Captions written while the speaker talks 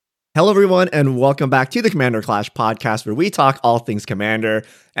Hello, everyone, and welcome back to the Commander Clash podcast, where we talk all things Commander.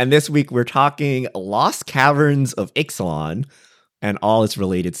 And this week, we're talking Lost Caverns of Ixalan and all its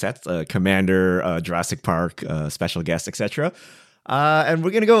related sets, Commander, Jurassic Park, special guests, etc. And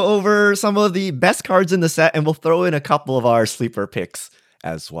we're going to go over some of the best cards in the set, and we'll throw in a couple of our sleeper picks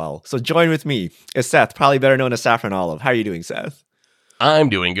as well. So join with me is Seth, probably better known as Saffron Olive. How are you doing, Seth? I'm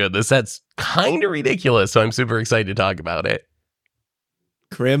doing good. This set's kind of ridiculous, so I'm super excited to talk about it.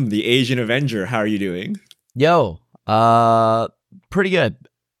 Krim, the Asian Avenger, how are you doing? Yo, pretty good.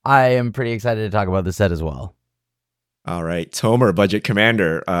 I am pretty excited to talk about the set as well. All right, Tomer, Budget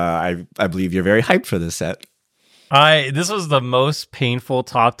Commander. I believe you're very hyped for this set. This was the most painful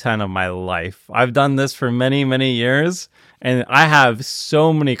top 10 of my life. I've done this for many, many years, and I have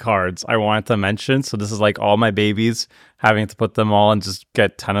so many cards I wanted to mention. So this is like all my babies, having to put them all and just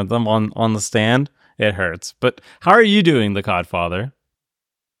get 10 of them on the stand. It hurts. But how are you doing, the Codfather?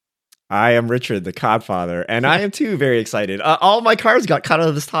 I am Richard, the Codfather, and I am too very excited. All my cards got cut out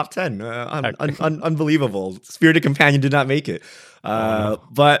of this top 10. Unbelievable. Spirited Companion did not make it.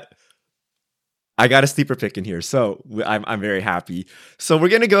 But I got a sleeper pick in here, so I'm very happy. So we're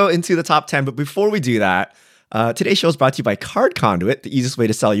going to go into the top 10, but before we do that, today's show is brought to you by Card Conduit, the easiest way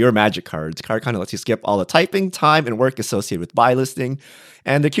to sell your Magic cards. Card Conduit lets you skip all the typing, time, and work associated with buy listing,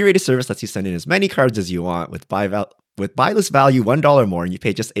 and the curated service lets you send in as many cards as you want with buy list value $1 more, and you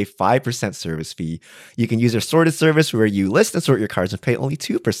pay just a 5% service fee. You can use their sorted service where you list and sort your cards and pay only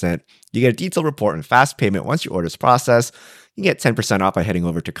 2%. You get a detailed report and fast payment once your order is processed. You can get 10% off by heading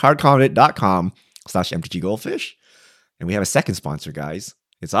over to cardconduit.com/mtggoldfish. And we have a second sponsor, guys.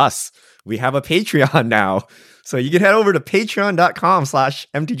 It's us. We have a Patreon now. So you can head over to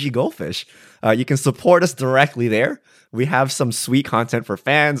patreon.com/mtggoldfish. You can support us directly there. We have some sweet content for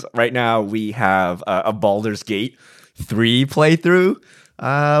fans. Right now, we have a Baldur's Gate 3 playthrough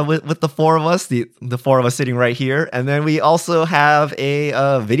with the four of us, the four of us sitting right here. And then we also have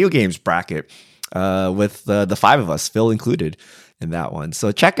a video games bracket with the five of us, Phil included in that one.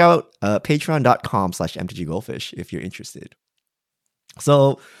 So check out patreon.com/mtggoldfish if you're interested.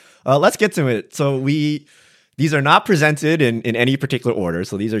 So let's get to it. So these are not presented in any particular order.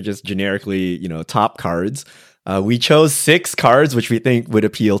 So these are just generically, top cards. We chose 6 cards, which we think would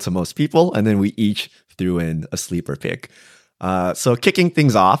appeal to most people. And then we each threw in a sleeper pick. So kicking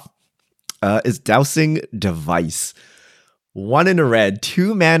things off is Dowsing Device. 1 in a red,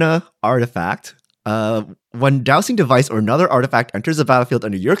 2 mana artifact. When Dowsing Device or another artifact enters the battlefield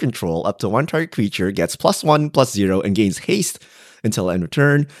under your control, up to 1 target creature gets +1/+0 and gains haste until end of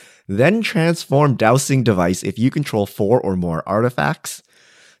turn. Then transform Dowsing Device if you control 4 or more artifacts.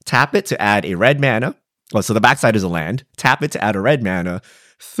 Tap it to add a red mana. Well, so the backside is a land. Tap it to add a red mana.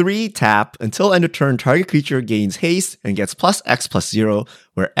 3 tap until end of turn. Target creature gains haste and gets +X/+0,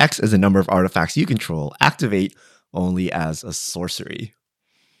 where X is the number of artifacts you control. Activate only as a sorcery.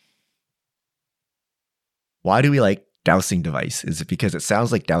 Why do we like Dowsing Device? Is it because it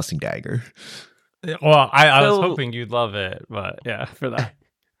sounds like Dowsing Dagger? Well, I was hoping you'd love it, but yeah, for that.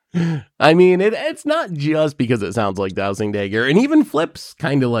 I mean, it's not just because it sounds like Dowsing Dagger, and even flips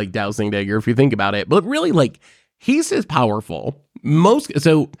kind of like Dowsing Dagger if you think about it, but really, haste is powerful.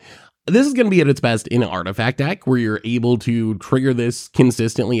 This is going to be at its best in an artifact deck where you're able to trigger this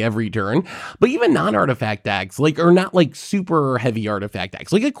consistently every turn. But even non-artifact decks, or not super heavy artifact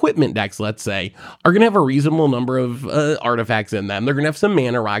decks, like equipment decks, let's say, are going to have a reasonable number of artifacts in them. They're going to have some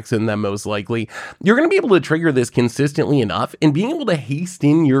mana rocks in them, most likely. You're going to be able to trigger this consistently enough, and being able to haste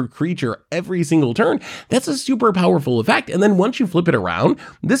in your creature every single turn, that's a super powerful effect. And then once you flip it around,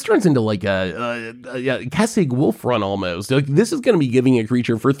 this turns into a Kessig Wolf run almost. This is going to be giving a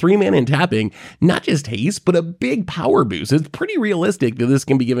creature for 3 mana and tapping, not just haste, but a big power boost. It's pretty realistic that this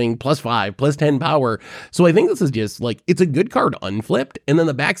can be giving +5, +10 power. So I think this is just it's a good card unflipped, and then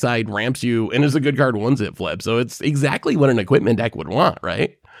the backside ramps you, and it's a good card once it flips. So it's exactly what an equipment deck would want,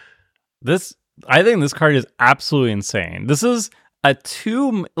 right? I think this card is absolutely insane. This is a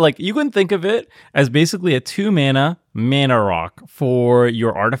 2, you can think of it as basically a 2 mana rock for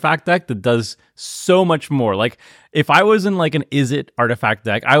your artifact deck that does so much more. If I was in an Izzet artifact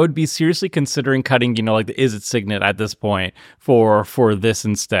deck, I would be seriously considering cutting, the Izzet Signet at this point for this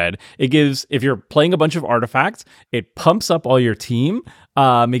instead. It gives, if you're playing a bunch of artifacts, it pumps up all your team.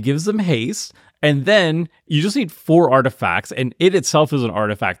 It gives them haste. And then you just need 4 artifacts, and it itself is an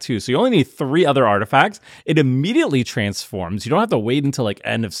artifact too. So you only need 3 other artifacts. It immediately transforms. You don't have to wait until like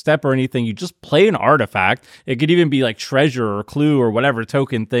end of step or anything. You just play an artifact. It could even be like treasure or clue or whatever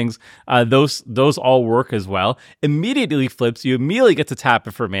token things. Those all work as well. Immediately flips. You immediately get to tap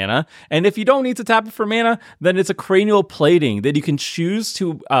it for mana. And if you don't need to tap it for mana, then it's a cranial plating that you can choose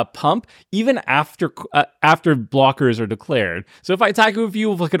to pump even after blockers are declared. So if I attack with you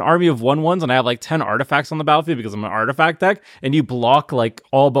with like an army of 1/1s and I have like 10 artifacts on the battlefield because I'm an artifact deck, and you block like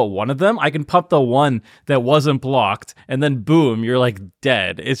all but one of them, I can pump the one that wasn't blocked, and then boom, you're like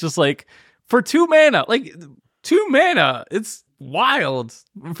dead. It's just like for 2 mana, it's wild.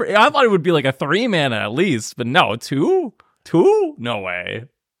 I thought it would be like a 3 mana at least, but no, 2? No way.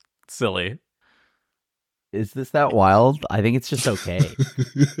 Silly. Is this that wild? I think it's just okay.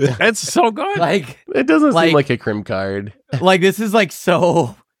 It's so good. Like, It doesn't Like- seem like a crim card. like this is like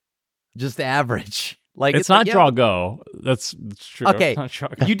so just average. Like It's not like, yeah, draw go. That's true. Okay. It's not draw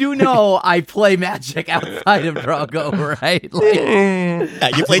go. You do know I play Magic outside of draw go, right? Like, Yeah,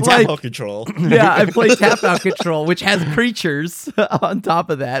 you play Like- tempo control. yeah, I play tap out control, which has creatures on top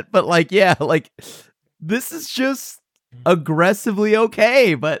of that. But like, yeah, like this is just aggressively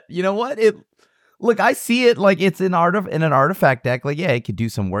okay. But you know what? Look, I see it like it's in an artifact deck. Like, yeah, it could do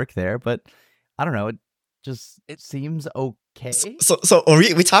some work there, but I don't know. It seems okay. So are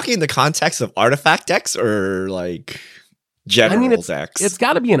we talking in the context of artifact decks or like general decks? It's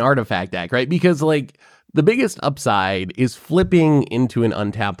got to be an artifact deck, right? Because like the biggest upside is flipping into an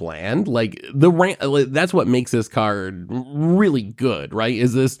untapped land. Like that's what makes this card really good, right?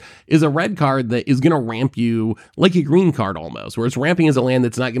 Is a red card that is going to ramp you like a green card almost, where it's ramping as a land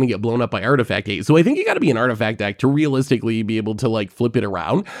that's not going to get blown up by artifact hate. So I think you got to be an artifact deck to realistically be able to like flip it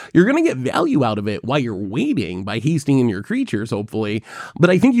around. You're going to get value out of it while you're waiting by hasting in your creatures, hopefully. But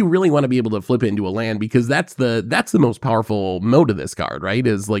I think you really want to be able to flip it into a land because that's the most powerful mode of this card, right?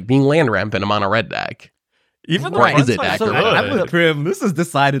 Is like being land ramp in a mono red deck. Even Or is it ones accurate? I'm with Prim. This is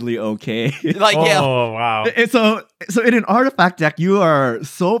decidedly okay. Like, yeah, Oh wow. So in an artifact deck, you are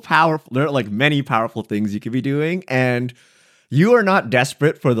so powerful. There are like many powerful things you could be doing, and you are not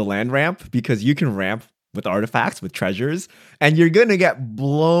desperate for the land ramp because you can ramp with artifacts, with treasures, and you're gonna get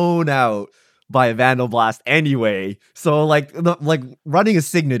blown out by a Vandal Blast anyway. So like running a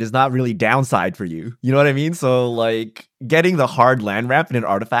Signet is not really downside for you. You know what I mean? So like getting the hard land ramp in an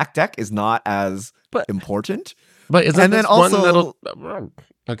artifact deck is not as important. But isn't And this then also- one that'll...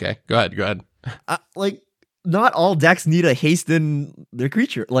 Okay, go ahead. Like not all decks need a hasten their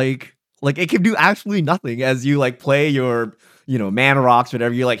creature. Like it can do absolutely nothing as you like play your mana rocks,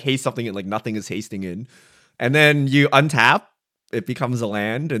 whatever. You like haste something and like nothing is hasting in, and then you untap, it becomes a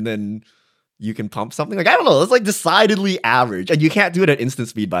land, and then you can pump something. Like I don't know, it's like decidedly average, and you can't do it at instant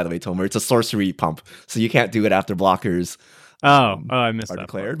speed. By the way, Tomer, it's a sorcery pump, so you can't do it after blockers. I missed are that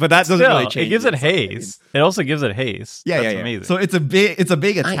declared, part. but that doesn't Still, really change. it gives it It's like- haste. It also gives it haste. Yeah, That's yeah. amazing. So it's a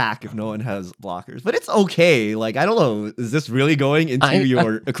big attack if no one has blockers, but it's okay. Like I don't know, is this really going into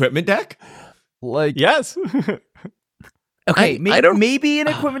your equipment deck? like yes. okay, I don't- maybe an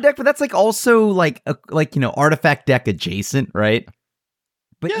equipment deck, but that's like also like artifact deck adjacent, right?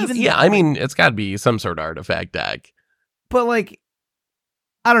 But Yeah, I mean, it's got to be some sort of artifact deck. but like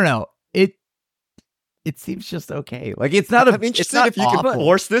I don't know, it seems just okay. Like it's not a. I'm it's interested not if you could awful.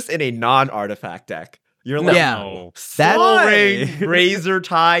 force this in a non-artifact deck. You're like, Yeah. No. That- Soul Ring, Razor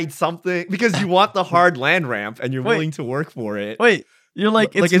Tide, something, because you want the hard land ramp and you're Wait. willing to work for it. Wait, you're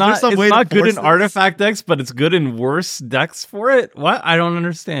like, Like, it's is there not, some it's way to not good force in this? artifact decks, but it's good in worse decks for it? What? I don't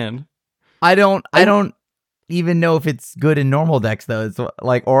understand. I don't even know if it's good in normal decks though. It's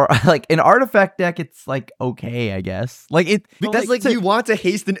like or like an artifact deck, it's like okay, I guess. Like it Because like you want to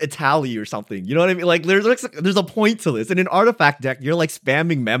hasten Itali or something. You know what I mean? Like there's a point to this. In an artifact deck, you're like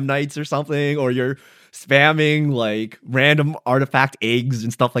spamming Memnites or something, or you're spamming like random artifact eggs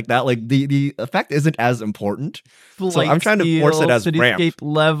and stuff like that. Like the effect isn't as important. So I'm trying to force it as ramp. Cityscape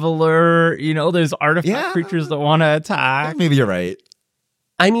Leveler. There's artifact Yeah. creatures that want to attack. Maybe you're right.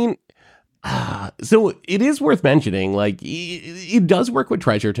 I mean, so it is worth mentioning, like, it does work with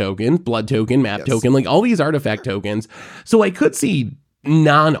treasure token, blood token, map Yes. token, like all these artifact tokens. So I could see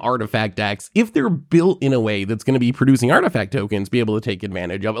non-artifact decks, if they're built in a way that's going to be producing artifact tokens, be able to take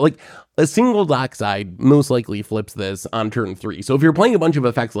advantage of it. Like a single dockside most likely flips this on turn 3. So if you're playing a bunch of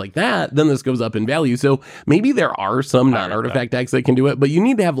effects like that, then this goes up in value. So maybe there are some non-artifact decks that can do it, but you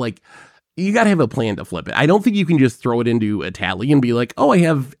need to have you got to have a plan to flip it. I don't think you can just throw it into a tally and be like, oh, I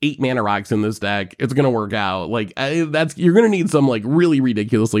have 8 mana rocks in this deck. It's going to work out. Like you're going to need some like really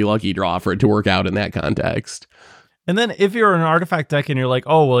ridiculously lucky draw for it to work out in that context. And then if you're an artifact deck and you're like,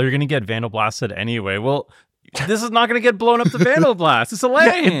 oh, well, you're going to get Vandal Blasted anyway. Well, this is not going to get blown up to Vandal Blast. It's a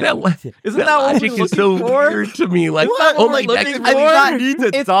lane. Isn't that what logic we're is so looking for? weird to me? Like, What? oh my We're deck. looking I mean, for? not need to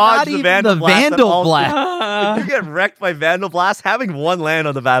It's dodge not the even Vandal the Blast. at Vandal all Blast. times. If you get wrecked by Vandal Blast, having one land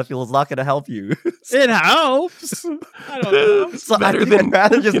on the battlefield is not going to help you. It helps. I don't know. So I Better think I'd than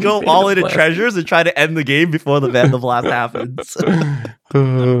rather just go Vandal all into Blast. treasures and try to end the game before the Vandal Blast happens.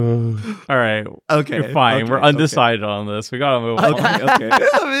 All right. Okay, You're fine. okay, We're okay. undecided on this. We got to move on. Okay.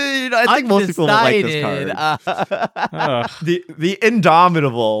 I mean, I think most people will like this card. Ugh. The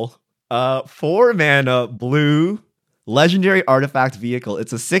Indomitable, 4 mana blue legendary artifact vehicle.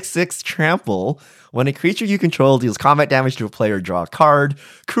 It's a 6/6 trample. When a creature you control deals combat damage to a player, draw a card.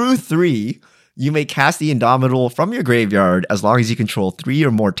 Crew 3. You may cast the Indomitable from your graveyard as long as you control 3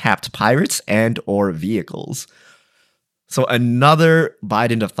 or more tapped pirates and or vehicles. So another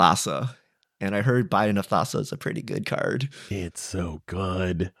Biden of Thassa. And I heard Biden of Thassa is a pretty good card. It's so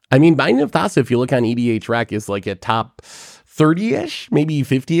good. I mean, Binding of Thassa, if you look on EDH Rec, is like a top 30-ish, maybe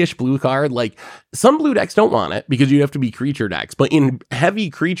 50-ish blue card. Like, some blue decks don't want it because you have to be creature decks. But in heavy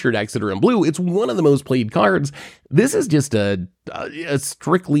creature decks that are in blue, it's one of the most played cards. This is just a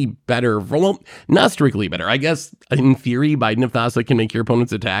strictly better, well, not strictly better. I guess, in theory, Biden of Thassa can make your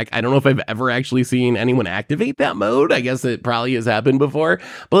opponent's attack. I don't know if I've ever actually seen anyone activate that mode. I guess it probably has happened before.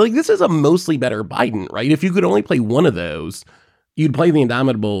 But, like, this is a mostly better Biden, right? If you could only play one of those, you'd play the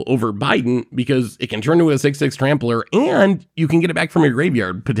Indomitable over Biden because it can turn into a 6/6 trampler and you can get it back from your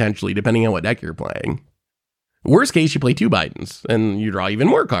graveyard, potentially, depending on what deck you're playing. Worst case, you play 2 Bidens and you draw even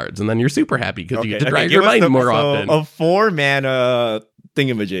more cards, and then you're super happy because you get to drag your Biden more often. Of 4 mana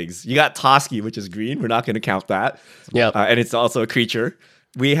thingamajigs. You got Toski, which is green. We're not going to count that. Yeah. And it's also a creature.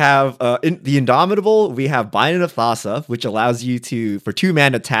 We have in the Indomitable, we have Binding of Thassa, which allows you to, for 2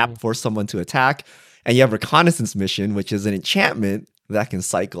 mana, tap, force someone to attack. And you have Reconnaissance Mission, which is an enchantment that can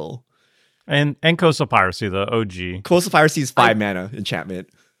cycle. And Coastal Piracy, the OG. Coastal Piracy is 5 mana enchantment.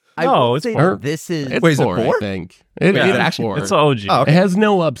 I No, will it's say four. this is It's Wait, is it 4, I 4? think. It Yeah, is actually- 4. It's the OG. Oh, okay. It has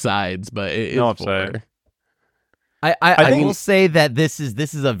no upsides, but it is No 4. upside. I think- will say that this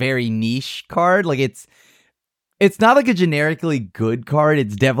is a very niche card. Like it's not like a generically good card.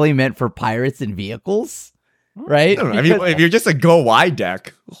 It's definitely meant for pirates and vehicles, right? I don't know. I mean, Because- if you're just a go wide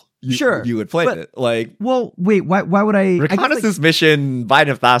deck, Sure, you would play but- it. Like, well, wait, why would I? Reconnaissance Mission, Biden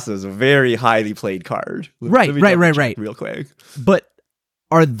of Thassa is a very highly played card. Right, Let me right, double right, check right. Real quick. But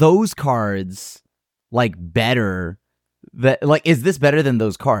are those cards like better? That like is this better than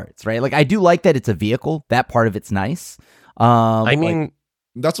those cards? Right? Like I do like that it's a vehicle. That part of it's nice. I mean, like,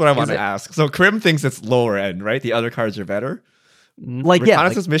 That's what I want to it- ask. So Krim thinks it's lower end, right? The other cards are better. like yeah, like,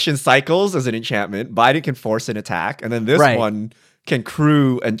 Reconnaissance Mission cycles as an enchantment. Biden can force an attack, and then this Right. one can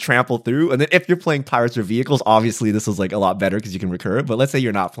crew and trample through. And then if you're playing pirates or vehicles, obviously this is like a lot better because you can recur it. But let's say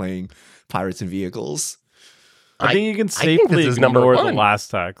you're not playing pirates and vehicles. I think you can think safely this is number ignore the 1. last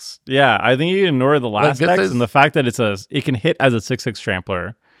text. Yeah, I think you can ignore the last this text is- and the fact that it can hit as a 6/6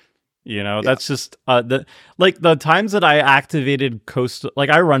 trampler. You know, that's just the times that I activated Coastal,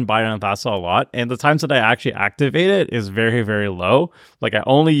 like I run Biden and Thassa a lot, and the times that I actually activate it is very, very low. Like I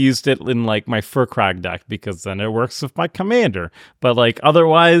only used it in like my Furcrag deck because then it works with my commander. But like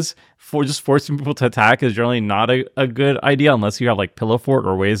otherwise, for just forcing people to attack is generally not a good idea unless you have like Pillow Fort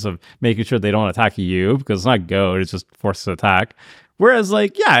or ways of making sure they don't attack you, because it's not goad, it's just force to attack. Whereas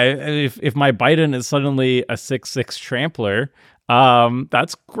like, yeah, if my Biden is suddenly a 6/6 trampler,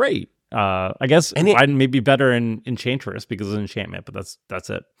 that's great. I guess Biden may be better in Enchantress because of enchantment, but that's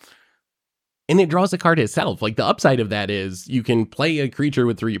it. and it draws a card itself. Like the upside of that is you can play a creature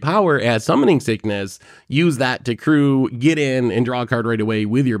with 3 power as Summoning Sickness, use that to crew, get in, and draw a card right away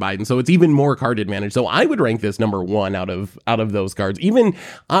with your Biden. So it's even more card advantage. So I would rank this number 1 out of those cards. Even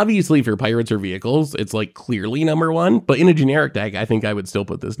obviously for pirates or vehicles, it's like clearly number 1. But in a generic deck, I think I would still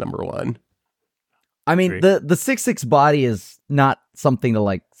put this number 1. I mean Great. the 6/6 body is not something to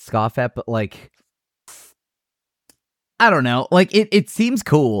like scoff at, but like I don't know. Like it seems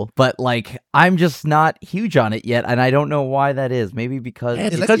cool, but like I'm just not huge on it yet, and I don't know why that is. Maybe because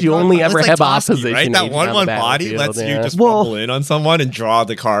It's because you only ever have opposition. right? That agents on the 1/1 body battlefield, lets you yeah. just Well- rumble in on someone and draw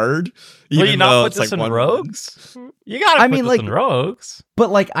the card. Will you even not though put it's this like in 1/1. rogues? You gotta I put mean, this like- in rogues.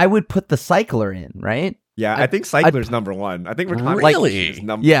 but like I would put the cycler in, right? Yeah, I think Cycler's number 1. I think Reconnaissance Really? is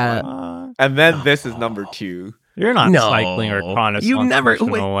number Yeah. 1. And then this is number 2. You're not No, cycling or reconnaissance. you never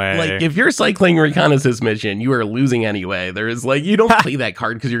away. like if you're cycling reconnaissance mission, you are losing anyway. There is like you don't play that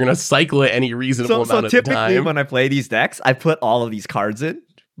card because you're gonna cycle it any reasonable So amount of typically time. when I play these decks, I put all of these cards in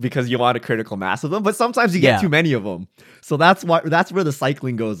because you want a critical mass of them, but sometimes you get too many of them. So that's where the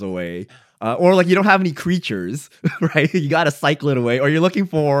cycling goes away. Or like you don't have any creatures, right? You got to cycle it away. Or you're looking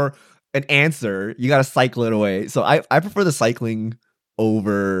for an answer, you got to cycle it away. So I prefer the cycling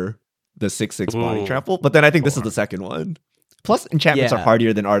over the 6/6 body trample, but then I think this is the second one. Plus, enchantments are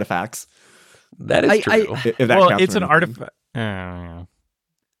hardier than artifacts. That is true. If that counts it's for an anything. artifact.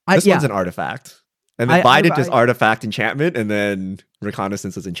 This one's an artifact. And then Bident is artifact enchantment, and then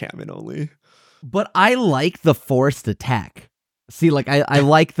reconnaissance is enchantment only. But I like the forced attack. See, like I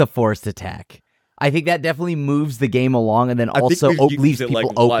like the forced attack. I think that definitely moves the game along, and then also leaves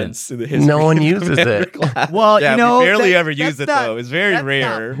people open. No one uses it. Well, yeah, you know, we barely ever use it though. It's very that's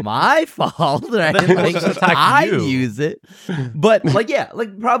rare. Not my fault, right? Like, I use it, but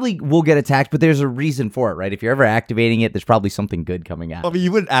probably we'll get attacked. But there's a reason for it, right? If you're ever activating it, there's probably something good coming out. I mean,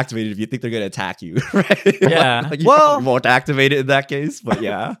 you wouldn't activate it if you think they're going to attack you, right? Yeah. you probably won't activate it in that case, but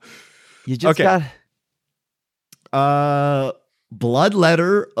yeah. You just got.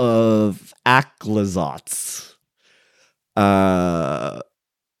 Bloodletter of Aclazots. Where's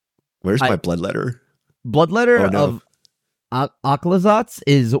my bloodletter? Bloodletter of Aclazots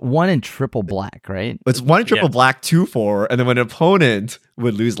is 1 in triple black, right? It's 1 in triple black, 2/4, and then when an opponent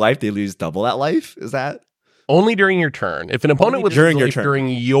would lose life, they lose double that life. Is that only during your turn? If an opponent would lose life during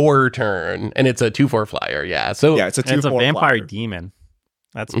your turn, and it's a 2/4 flyer, So yeah, it's a 2/4 it's a vampire flyer. demon.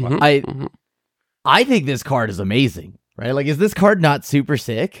 That's why. I think this card is amazing. Right? Like, is this card not super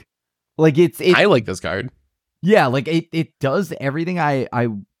sick? Like, I like this card. Yeah, like it does everything a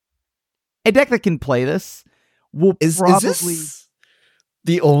deck that can play this will probably. Is this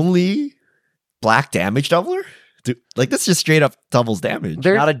the only black damage doubler? Like, this just straight up doubles damage.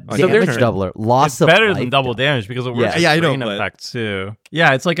 Not a damage doubler. Loss it's better of than life double damage because it works with I drain know, effect too.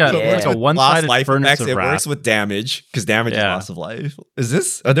 Yeah, it's like a one-sided life furnace effects, of it wrath. works with damage because damage is loss of life.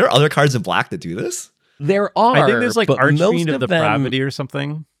 Are there other cards in black that do this? There are. I think there's like Archfiend of them, Depravity or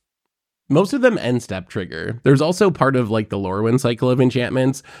something. Most of them end step trigger. There's also part of like the Lorwyn cycle of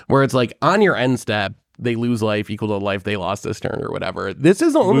enchantments where it's like on your end step, they lose life equal to the life they lost this turn or whatever. This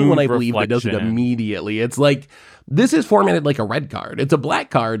is the only one I believe that does it immediately. It's like, this is formatted like a red card. It's a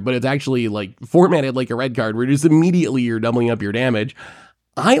black card, but it's actually like formatted like a red card where just immediately you're doubling up your damage.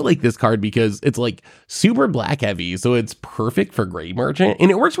 I like this card because it's like super black heavy, so it's perfect for Grey Merchant, and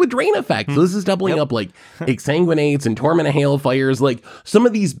it works with drain effects. So this is doubling up like Exsanguinates and Torment of Hailfires. Like, some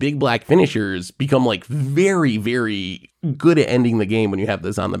of these big black finishers become like very, very good at ending the game when you have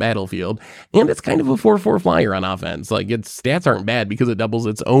this on the battlefield. And it's kind of a 4/4 flyer on offense. Like, its stats aren't bad because it doubles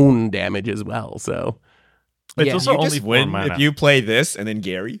its own damage as well. So it's also you only just 4 win mana. if you play this and then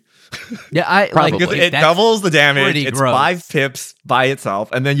Gary. Yeah, I Probably. like it doubles the damage. It's gross. 5 pips by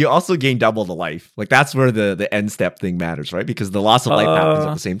itself, and then you also gain double the life. Like, that's where the end step thing matters, right? Because the loss of life happens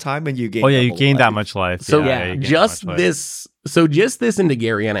at the same time, and you gain. you gain that that much life. So you gain just that much life. this. So just this into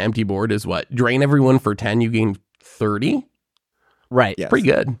Gary on an empty board is what? Drain everyone for 10. You gain 30. Right. Yes. Pretty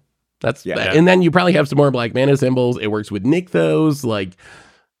good. That's Yeah. that. And then you probably have some more black mana symbols. It works with Nykthos. Like,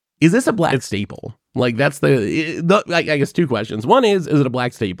 is this a black staple? Like, that's I guess 2 questions. One is it a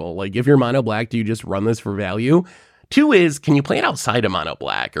black staple? Like, if you're mono black, do you just run this for value? 2 is, can you play it outside of mono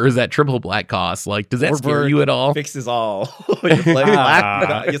black? Or is that triple black cost? Like, does that scare you at all? Fixes all. When you play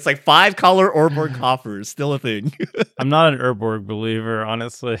black, it's like 5 color Orborg coffers, still a thing. I'm not an Urborg believer,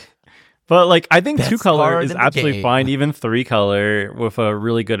 honestly. But like, I think Best 2 color card is in the absolutely game. fine. Even 3 color with a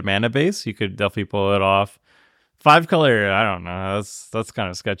really good mana base, you could definitely pull it off. 5 color, I don't know. That's kind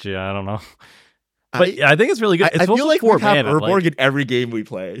of sketchy. I don't know. But I think it's really good. It's I feel also like 4 we have mana. Urborg in every game we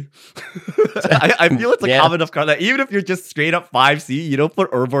play. I feel it's a common enough card that even if you're just straight up 5C, you don't put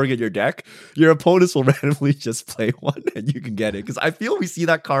Urborg in your deck, your opponents will randomly just play one and you can get it. Because I feel we see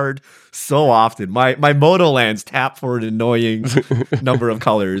that card so often. My Moto lands tap for an annoying number of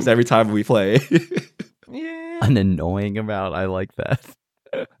colors every time we play. Yeah. An annoying amount. I like that.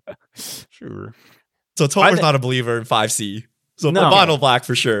 Sure. So Tomer's not a believer in 5C. So No. mono black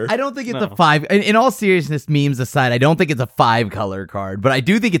for sure. I don't think it's No. a 5. In all seriousness, memes aside, I don't think it's a 5 color card, but I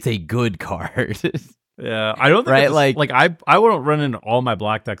do think it's a good card. Yeah, I don't think Right, it's, like- I wouldn't run in all my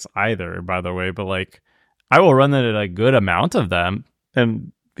black decks either, by the way, but like I will run it in a good amount of them,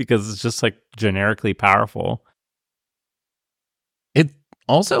 and because it's just like generically powerful. It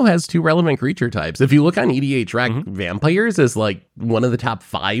also has 2 relevant creature types. If you look on EDH Rec, vampires is like one of the top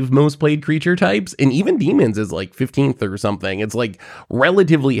 5 most played creature types, and even demons is like 15th or something. It's like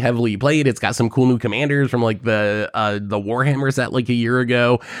relatively heavily played. It's got some cool new commanders from like the Warhammer set like a year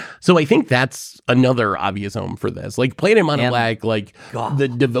ago. So I think that's another obvious home for this. Like, played in mono black, like the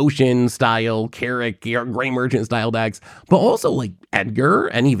Devotion style, Carrick, Grey Merchant style decks, but also like Edgar,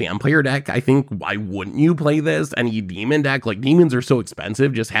 any vampire deck, I think, why wouldn't you play this? Any demon deck, like demons are so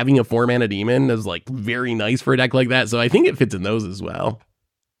expensive. Just having a 4-mana demon is like very nice for a deck like that. So I think it fits in those as well.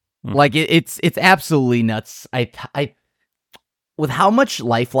 Like it's absolutely nuts. I with how much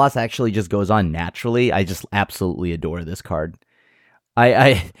life loss actually just goes on naturally, I just absolutely adore this card.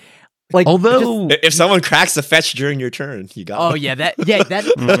 I like, Although If someone cracks a fetch during your turn, you got. oh yeah, that's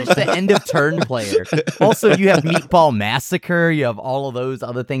just the end of turn player. Also, you have Meatball Massacre, you have all of those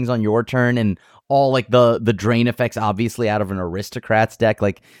other things on your turn, and all like the drain effects, obviously out of an Aristocrats deck.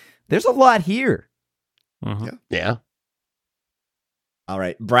 Like, there's a lot here. yeah. All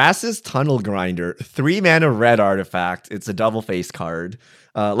right, Brass's Tunnel Grinder, 3-mana red artifact. It's a double face card.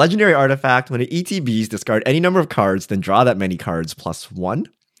 Legendary artifact. When it ETBs, discard any number of cards, then draw that many cards +1.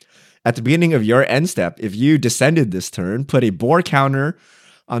 At the beginning of your end step, if you descended this turn, put a boar counter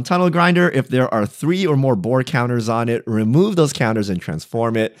on Tunnel Grinder. If there are 3 or more boar counters on it, remove those counters and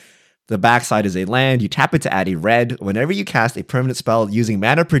transform it. The backside is a land. You tap it to add a red. Whenever you cast a permanent spell using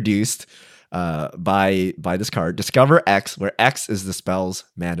mana produced by this card, discover X, where X is the spell's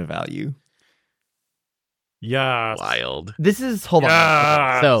mana value. Yeah. Wild. This is hold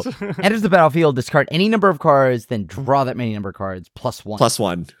on. Okay, so enters the battlefield, discard any number of cards, then draw that many number of cards +1.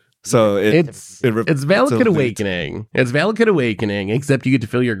 +1. So It's Valakut Awakening. It's Valakut Awakening, except you get to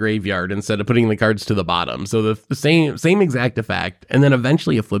fill your graveyard instead of putting the cards to the bottom. So the same exact effect, and then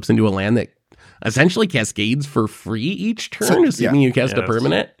eventually it flips into a land that essentially cascades for free each turn, assuming you cast a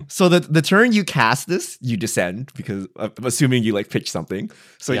permanent. So the turn you cast this, you descend, because I'm assuming you like pitch something.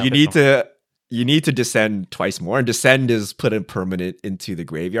 So you need to descend twice more, and descend is put a permanent into the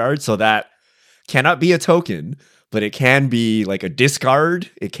graveyard. So that cannot be a token, but it can be like a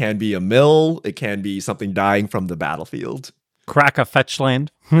discard, it can be a mill, it can be something dying from the battlefield. Crack a fetch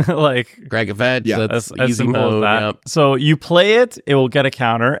land. Like Crack a fetch. Yeah, that's as easy simple as mode. that. Yep. So you play it, it will get a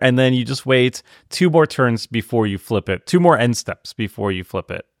counter, and then you just wait 2 more turns before you flip it. 2 more end steps before you flip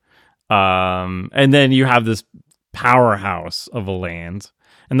it. And then you have this powerhouse of a land.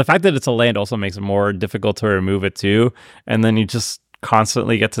 And the fact that it's a land also makes it more difficult to remove it too. And then you just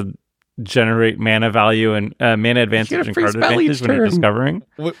constantly get to generate mana value and mana advantage and card advantage when you're discovering.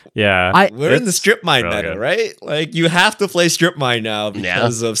 Yeah. We're in the strip mine really meta, good. right? Like you have to play strip mine now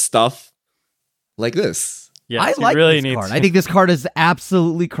because of stuff like this. Yeah, I so you like really this need card. to- I think this card is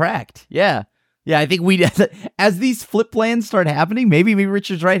absolutely cracked. Yeah. Yeah, I think we as these flip lands start happening, maybe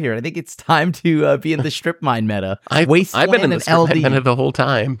Richard's right here. I think it's time to be in the strip mine meta. I've been in the and strip LD. mine the whole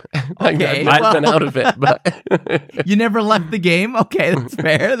time. Okay, I've been out of it, but You never left the game? Okay, that's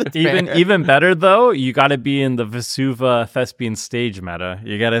fair. That's fair. Even better though, you got to be in the Vesuva Thespian stage meta.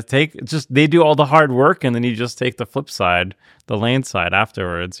 You got to they do all the hard work, and then you just take the flip side, the lane side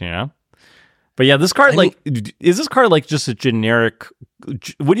afterwards. You know. But yeah, this card is this card like just a generic?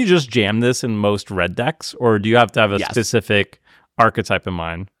 Would you just jam this in most red decks, or do you have to have a specific archetype in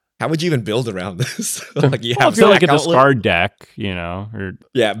mind? How would you even build around this? Like you Well, have if you're like a sack outlet? discard deck, you know, or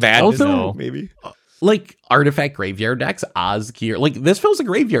bad Also- maybe. like artifact graveyard decks, Ozkier, like this feels a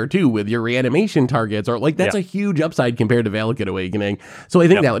graveyard too with your reanimation targets, or like that's a huge upside compared to Valakut Awakening. So I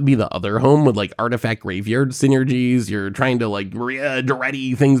think that would be the other home with like artifact graveyard synergies. You're trying to like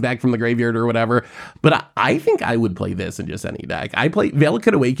ready things back from the graveyard or whatever. But I think I would play this in just any deck. I play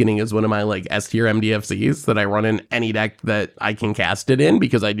Valakut Awakening is one of my like S tier MDFCs that I run in any deck that I can cast it in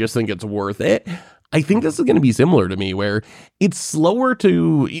because I just think it's worth it. I think this is going to be similar to me, where it's slower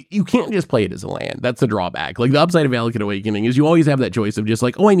to... You can't just play it as a land. That's the drawback. Like, the upside of Valakut Awakening is you always have that choice of just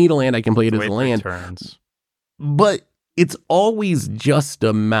like, oh, I need a land, I can play it as a land. turns. But it's always just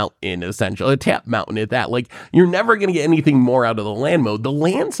a mountain, essentially. A tap mountain at that. Like, you're never going to get anything more out of the land mode. The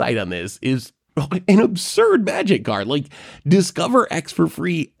land side on this is an absurd magic card. Like, discover X for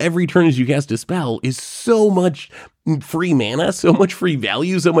free every turn as you cast a spell is so much free mana, so much free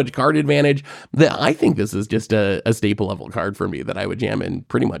value, so much card advantage that I think this is just a staple level card for me that I would jam in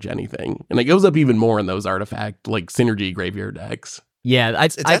pretty much anything. And it goes up even more in those artifact, like synergy graveyard decks. Yeah,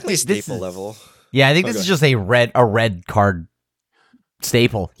 It's definitely staple level. Yeah, I think this is just a red card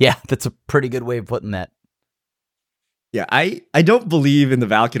staple. Yeah, that's a pretty good way of putting that. Yeah, I don't believe in the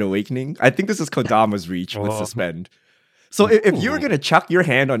Valakut Awakening. I think this is Kodama's reach with suspend. So if you were gonna chuck your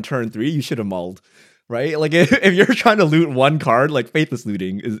hand on turn 3, you should have mulled, right? Like if you're trying to loot one card, like Faithless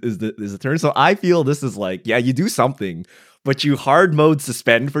Looting is the turn. So I feel this is like, yeah, you do something, but you hard mode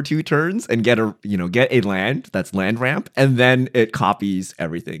suspend for 2 turns and get a land that's land ramp, and then it copies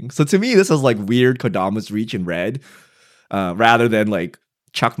everything. So to me, this is like weird Kodama's reach in red, rather than like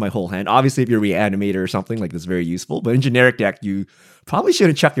chuck my whole hand. Obviously, if you're reanimator or something, like that's very useful. But in generic deck, you probably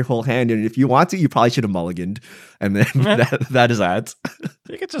shouldn't chuck your whole hand. And if you want to, you probably should have mulliganed. And then that is that.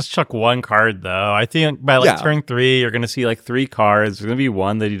 You could just chuck one card, though. I think by turn 3, you're going to see like 3 cards. There's going to be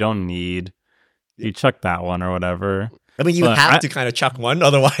one that you don't need. You chuck that one or whatever. I mean, you have to kind of chuck one,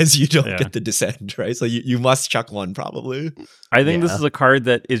 otherwise you don't get the descend, right? So you must chuck one probably. I think this is a card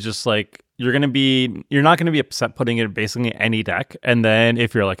that is just like, you're not going to be upset putting it in basically any deck. And then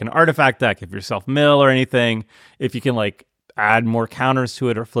if you're like an artifact deck, if you're self-mill or anything, if you can like add more counters to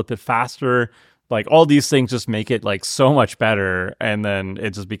it or flip it faster, like all these things just make it like so much better. And then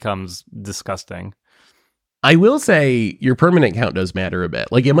it just becomes disgusting. I will say your permanent count does matter a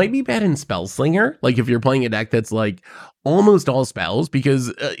bit. Like it might be bad in Spellslinger, like if you're playing a deck that's like almost all spells,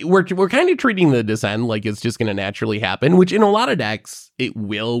 because we're kind of treating the descend like it's just going to naturally happen, which in a lot of decks it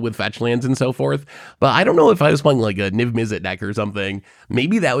will with fetch lands and so forth. But I don't know if I was playing like a Niv Mizzet deck or something,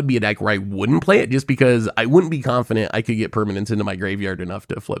 maybe that would be a deck where I wouldn't play it just because I wouldn't be confident I could get permanents into my graveyard enough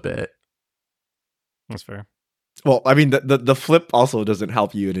to flip it. That's fair. Well, I mean, the flip also doesn't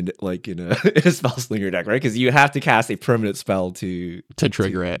help you in a spell slinger deck, right? Because you have to cast a permanent spell to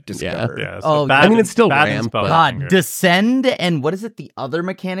trigger it. Discover. Yeah. Oh, I mean, it's still ramp. God, descend and what is it? The other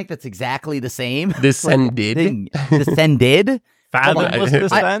mechanic that's exactly the same. Descended. Descended. Fathomless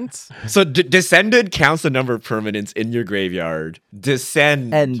descent. So descended counts the number of permanents in your graveyard.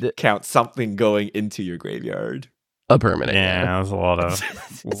 Descend counts something going into your graveyard. A permanent. Yeah, that's a lot of.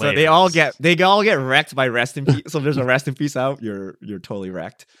 So they all get wrecked by rest in peace. So if there's a rest in peace out, you're totally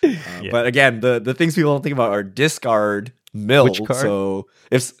wrecked. But again, the things people don't think about are discard, mill. Which card? So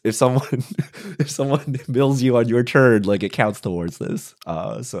if someone mills you on your turn, like it counts towards this.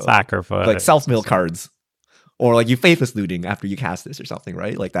 So sacrifice, like self mill cards, or like you faithless looting after you cast this or something,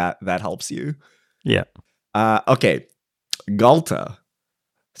 right? Like that helps you. Yeah. Okay, Galta,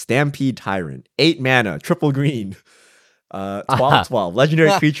 Stampede Tyrant, 8 mana, triple green. 12/12,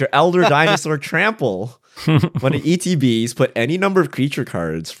 legendary creature, Elder Dinosaur Trample. When it ETBs, put any number of creature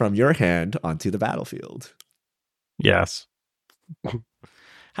cards from your hand onto the battlefield. Yes.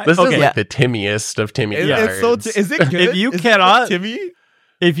 This is like the Timmiest of Timmy cards. Is it good? If you cannot, Timmy?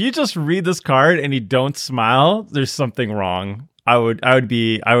 If you just read this card and you don't smile, there's something wrong. I would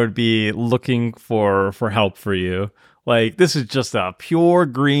be looking for help for you. Like, this is just a pure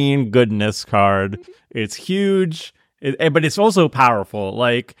green goodness card. It's huge. But it's also powerful.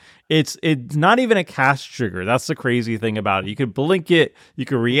 Like, it's not even a cast trigger. That's the crazy thing about it. You could blink it, you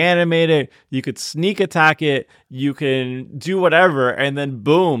could reanimate it, you could sneak attack it, you can do whatever, and then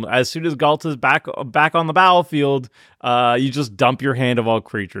boom, as soon as Galta's back on the battlefield, you just dump your hand of all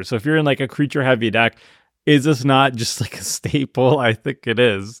creatures. So if you're in like a creature heavy deck, is this not just like a staple? I think it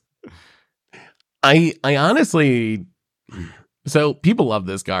is. I honestly. So people love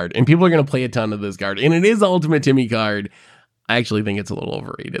this card, and people are going to play a ton of this card, and it is the ultimate Timmy card. I actually think it's a little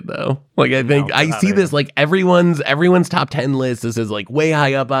overrated, though. Like, I think I see this like everyone's top 10 list. This is like way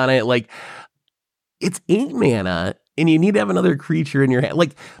high up on it. Like, it's 8 mana, and you need to have another creature in your hand.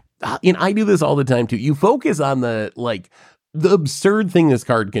 Like, and I do this all the time too. You focus on the absurd thing this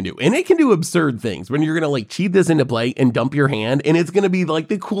card can do. And it can do absurd things when you're going to like cheat this into play and dump your hand. And it's going to be like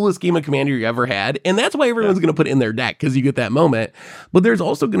the coolest game of Commander you ever had. And that's why everyone's going to put it in their deck, because you get that moment. But there's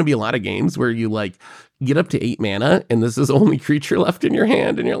also going to be a lot of games where you like get up to 8 mana and this is the only creature left in your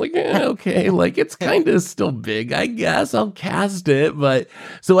hand. And you're like, okay, like it's kind of still big, I guess. I'll cast it. But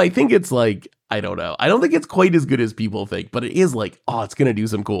so I think it's like, I don't know. I don't think it's quite as good as people think, but it is like, oh, it's going to do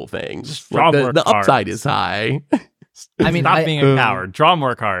some cool things. Just like draw more the upside cards. is high. I mean, stop being a coward. Draw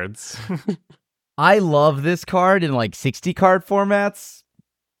more cards. I love this card in like 60 card formats,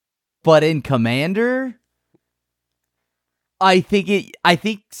 but in Commander, I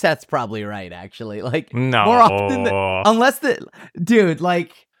think Seth's probably right. Actually, like No. more often, unless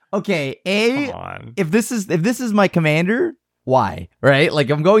like, okay, Come on. if this is my Commander, why? Right? Like,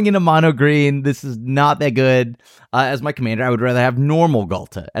 I'm going into mono green. This is not that good as my Commander. I would rather have normal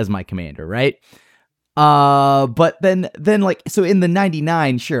Galta as my Commander, right? But then like, so in the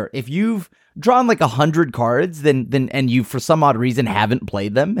 99, sure, if you've drawn like 100 cards, then and you for some odd reason haven't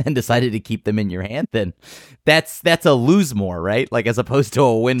played them and decided to keep them in your hand, then that's a lose more, right? Like, as opposed to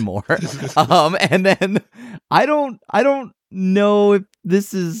a win more. And then I don't know if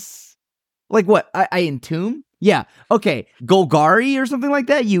this is like what I entomb. Yeah. Okay. Golgari or something like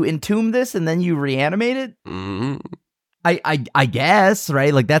that. You entomb this and then you reanimate it. Mm-hmm. I guess,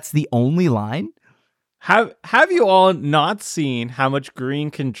 right? Like, that's the only line. Have you all not seen how much green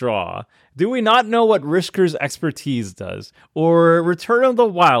can draw Do we not know what Rishker's expertise does? Or Return of the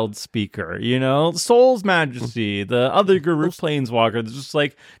Wild Speaker, Soul's Majesty, the other Garuk Planeswalker that's just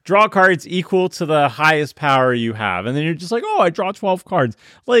like, draw cards equal to the highest power you have. And then you're just like, oh, I draw 12 cards.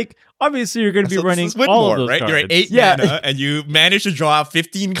 Like, obviously you're going to be running all of those cards. You're at 8 mana, and you manage to draw out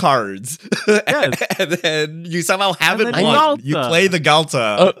 15 cards. Yes. And then you somehow haven't then won. Galta. You play the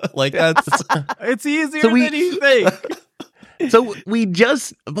Galta. Like, that's... It's easier than you think. So we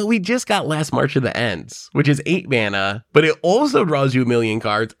just got Last March of the Ends, which is 8 mana, but it also draws you a million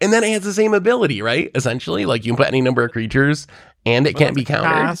cards, and then it has the same ability, right? Essentially, like you can put any number of creatures, and it can't be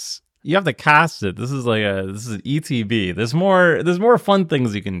countered. You have to cast it. This is an ETB. There's more fun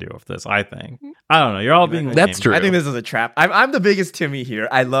things you can do with this, I think. I don't know. You're all being That's true. I think this is a trap. I'm the biggest Timmy here.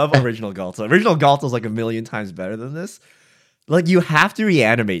 I love original Galta. Original Galta is like a million times better than this. Like, you have to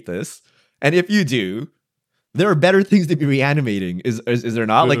reanimate this, and if you do, there are better things to be reanimating. Is there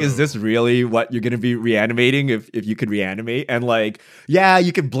not? Like, is this really what you're going to be reanimating if you could reanimate? And like, yeah,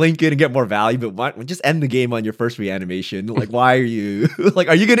 you can blink it and get more value, but what? Just end the game on your first reanimation. Like, why are you like?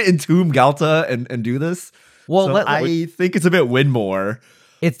 Are you going to entomb Galta and do this? Well, So I think it's a bit win more.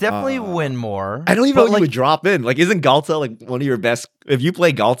 It's definitely win more. I don't even know what like, you would drop in. Like, isn't Galta like one of your best? If you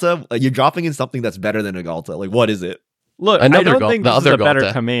play Galta, like, you're dropping in something that's better than a Galta. Like, what is it? Look, I don't think this is a better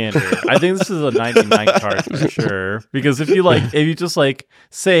Galta. commander. I think this is a 99 card for sure. Because if you just like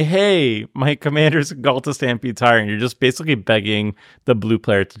say, hey, my commander's Galta Stampede Tyrant, you're just basically begging the blue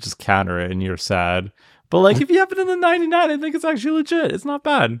player to just counter it, and you're sad. But like, if you have it in the 99, I think it's actually legit. It's not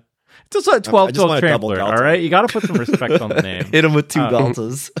bad. It's just a 12-12 Trampler, all right? You got to put some respect on the name. Hit him with 2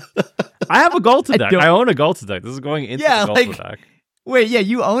 Galtas. I have a Galta deck. I own a Galta deck. This is going into the Galta deck. Wait, yeah,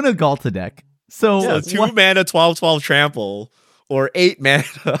 you own a Galta deck. So 2 mana 12-12 trample, or 8 mana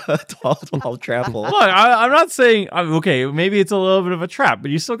 12-12 trample. Look, I'm not saying okay. Maybe it's a little bit of a trap,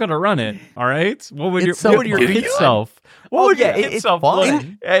 but you still got to run it. All right. What would your hit self? What would your hit self?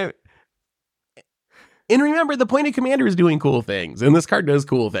 And remember, the point of commander is doing cool things, and this card does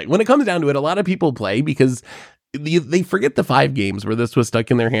cool things. When it comes down to it, a lot of people play because they forget the 5 games where this was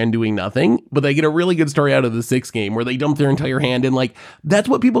stuck in their hand doing nothing, but they get a really good story out of the 6 game where they dump their entire hand, and like, that's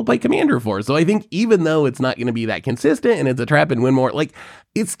what people play commander for. So I think even though it's not going to be that consistent and it's a trap and win more, like,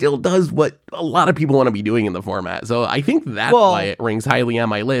 it still does what a lot of people want to be doing in the format. So I think that's why it ranks highly on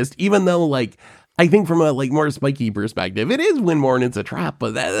my list, even though, like, I think from a like more spiky perspective, it is win more and it's a trap,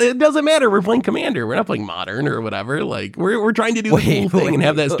 but it doesn't matter. We're playing commander. We're not playing modern or whatever. Like, we're trying to do the cool thing and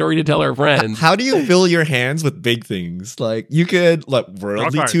have that story to tell our friends. How do you fill your hands with big things? Like, you could like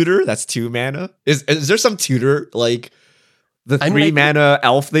Worldly Tutor. That's 2 mana. Is there some tutor like the 3 mana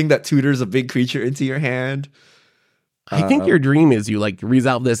elf thing that tutors a big creature into your hand? I think your dream is you like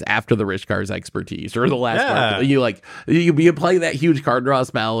resolve this after the Rishkar's expertise or the last part. You play that huge card draw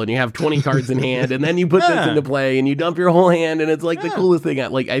spell and you have 20 cards in hand, and then you put this into play and you dump your whole hand, and it's like the coolest thing.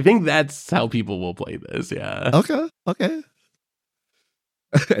 Like, I think that's how people will play this. Yeah. Okay.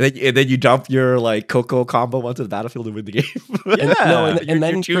 and then you dump your like Coco combo onto the battlefield and win the game. And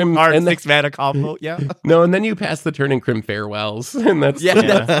then 2 card 6 mana combo. Yeah. No, and then you pass the turn and Crim farewells, and that's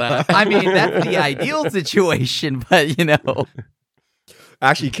that. I mean, that's the ideal situation, but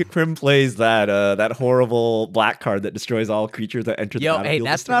Actually, Crim plays that horrible black card that destroys all creatures that enter the battlefield. Hey,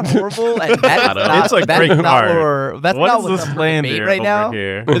 that's not horrible. And that's not, it's a that's great not card. That's what not is what's this land right now.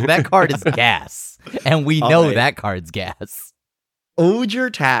 Because that card is gas, and we know that card's gas. Oger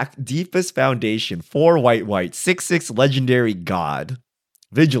Tack, Deepest Foundation, 4 white, 6/6 legendary god.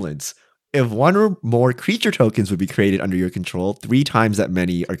 Vigilance. If 1 or more creature tokens would be created under your control, 3 times that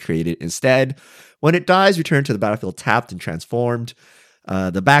many are created instead. When it dies, return to the battlefield tapped and transformed.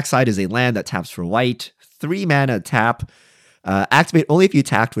 The backside is a land that taps for white. 3 mana tap. Activate only if you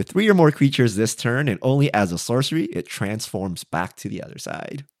attacked with 3 or more creatures this turn, and only as a sorcery, it transforms back to the other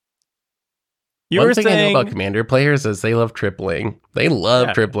side. One thing I know about commander players is they love tripling. They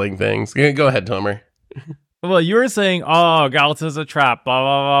love tripling things. Go ahead, Tomer. Well, you were saying, oh, Galta's a trap, blah,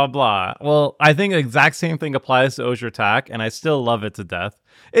 blah, blah, blah. Well, I think the exact same thing applies to Oger Tack, and I still love it to death.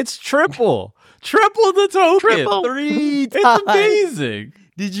 It's triple. Triple the token. 3 times. It's amazing.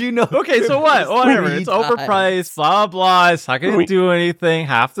 Did you know? Okay, so what? Whatever. It's overpriced, blah, blah. It's not going to do anything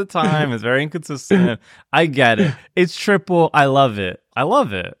half the time. It's very inconsistent. I get it. It's triple. I love it.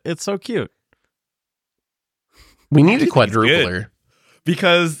 It's so cute. We need a quadrupler.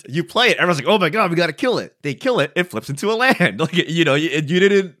 Because you play it, everyone's like, oh my god, we gotta kill it. They kill it, it flips into a land. Like, you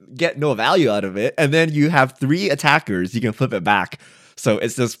didn't get no value out of it. And then you have 3 attackers, you can flip it back. So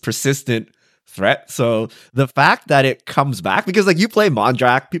it's this persistent threat. So the fact that it comes back, because like you play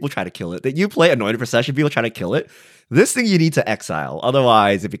Mondrak, people try to kill it. That you play Anointed Procession, people try to kill it. This thing you need to exile.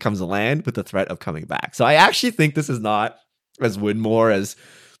 Otherwise, it becomes a land with the threat of coming back. So I actually think this is not as Winmore as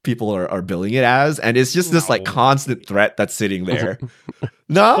people are billing it as. And it's just this like constant threat that's sitting there.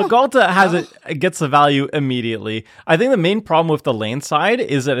 No? But Galta has it gets the value immediately. I think the main problem with the lane side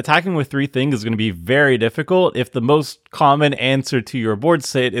is that attacking with 3 things is going to be very difficult if the most common answer to your board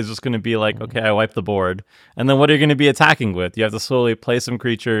state is just going to be like, okay, I wipe the board. And then what are you going to be attacking with? You have to slowly play some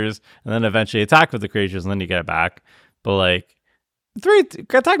creatures and then eventually attack with the creatures and then you get it back. But like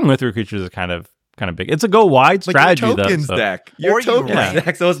attacking with 3 creatures is kind of big. It's a go wide strategy, your tokens though. deck. Your tokens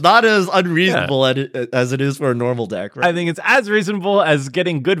deck. So it's not as unreasonable as it is for a normal deck, right? I think it's as reasonable as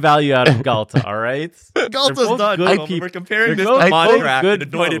getting good value out of Galta, all right? Galta's not good. We're comparing this to both Mondrak good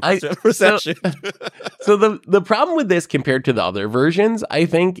and Anointed Procession. So the problem with this compared to the other versions, I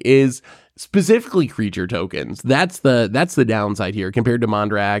think, is specifically creature tokens. That's the downside here compared to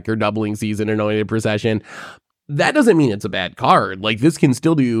Mondrak or Doubling Season, Anointed Procession. That doesn't mean it's a bad card. Like, this can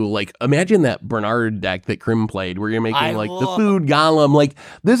still do, like, imagine that Bernard deck that Krim played where you're making, the food golem. Like,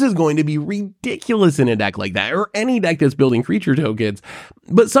 this is going to be ridiculous in a deck like that, or any deck that's building creature tokens.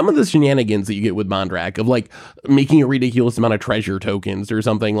 But some of the shenanigans that you get with Mondrak of, like, making a ridiculous amount of treasure tokens or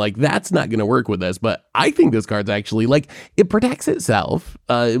something, like, that's not going to work with this. But I think this card's actually, like, it protects itself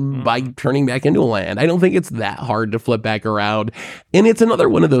by turning back into a land. I don't think it's that hard to flip back around. And it's another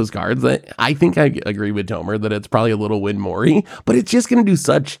one of those cards that I think I agree with Tomer that it's probably a little Winmore-y, but it's just going to do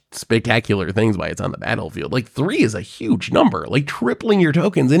such spectacular things while it's on the battlefield. Like, 3 is a huge number, like tripling your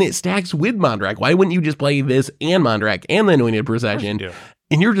tokens, and it stacks with Mondrak. Why wouldn't you just play this and Mondrak and the Anointed Procession?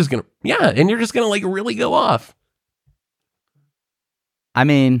 And you're just going to, like, really go off. I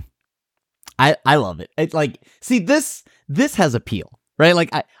mean, I love it. It's like, see, this has appeal, right?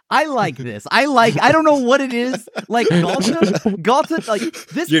 Like, I like this. I don't know what it is. Like, Galta, like,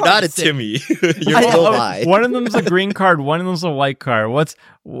 this. You're not a Timmy. You're so one of them's a green card, one of them's a white card. What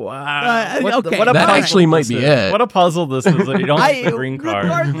that actually might be it. What a puzzle this is that you don't have the green card.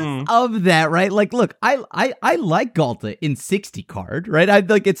 Regardless of that, right? Like, look, I like Galta in 60 card, right? I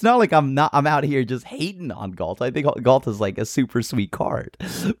like, it's not like I'm out here just hating on Galta. I think Galta's like a super sweet card.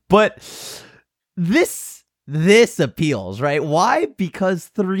 But this appeals, right? Why? Because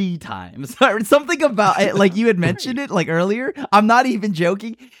 3 times. Something about it, like you had mentioned it like earlier. I'm not even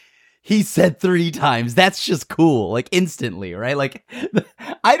joking. He said 3 times. That's just cool, like instantly, right? Like,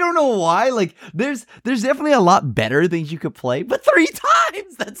 I don't know why. Like, there's definitely a lot better things you could play, but 3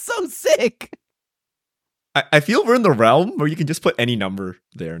 times. That's so sick. I feel we're in the realm where you can just put any number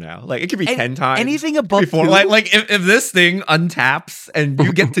there now. Like, it could be 10 times. Anything above before, 2. like if this thing untaps and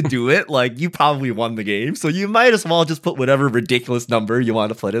you get to do it, like, you probably won the game. So you might as well just put whatever ridiculous number you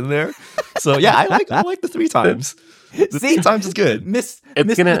want to put in there. So yeah, I like the 3 times. The 3 times is good. It's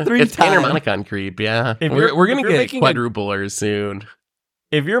Panharmonicon creep, yeah. We're gonna get quadruplers soon.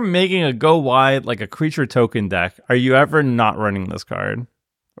 If you're making a go wide, like a creature token deck, are you ever not running this card?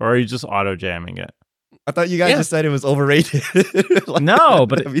 Or are you just auto jamming it? I thought you guys just said it was overrated. Like, no,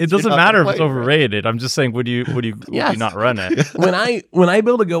 but it doesn't matter if it's overrated. I'm just saying, would you not run it? When I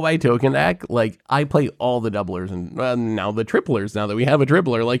build a go wide token deck, like, I play all the doublers and now the triplers. Now that we have a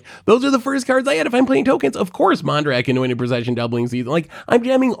tripler, like, those are the first cards I had. If I'm playing tokens, of course, Mondrak, Anointed Procession, Doubling Season. Like, I'm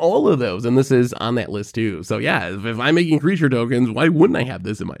jamming all of those, and this is on that list too. So yeah, if I'm making creature tokens, why wouldn't I have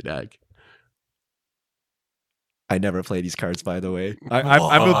this in my deck? I never play these cards, by the way.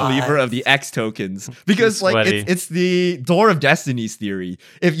 I'm a believer of the X tokens because, like, it's the Door of Destinies theory.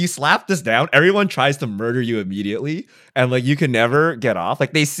 If you slap this down, everyone tries to murder you immediately, and like, you can never get off.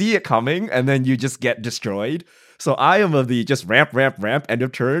 Like, they see it coming, and then you just get destroyed. So I am of the just ramp, end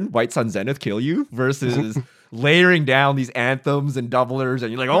of turn, White Sun Zenith kill you versus layering down these anthems and doublers,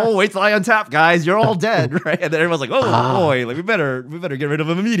 and you're like, oh, wait till I untap, guys, you're all dead, right? And then everyone's like, oh boy, like, we better get rid of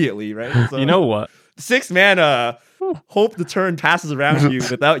him immediately, right? So, you know what? 6 mana, hope the turn passes around you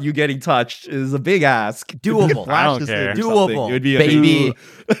without you getting touched is a big ask. Doable. I don't care. Doable. It would be baby.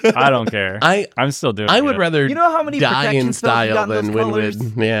 I don't care. I'm still doing it. I would rather how many die in style than win colors?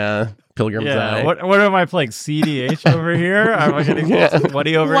 with Pilgrim's Eye. What am I playing? CDH over here? Am I getting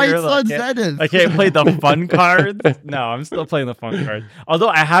sweaty over White here? Sun Zenith. I can't play the fun cards. No, I'm still playing the fun cards. Although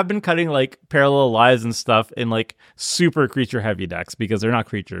I have been cutting like parallel lives and stuff in like super creature heavy decks because they're not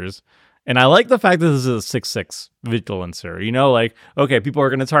creatures. And I like the fact that this is a 6/6 Vigilancer. You know, like, okay, people are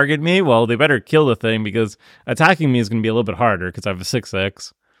going to target me. Well, they better kill the thing because attacking me is going to be a little bit harder because I have a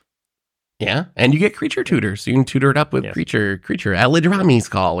 6/6. Yeah, and you get creature tutor, so you can tutor it up with Yes. creature, Elidrami's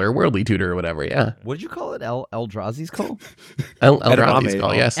Call or Worldly Tutor or whatever. Yeah, What did you call it? Eldrazi's call? Eldrami's Edamame.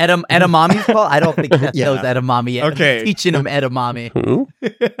 Call. Yes. Edamami's call? I don't think Seth Yeah. knows edamame yet. Okay. I'm teaching him edamame. Who?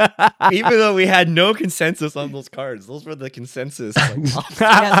 Even though we had no consensus on those cards, those were the consensus.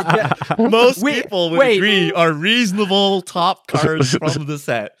 Most people would agree are reasonable top cards from the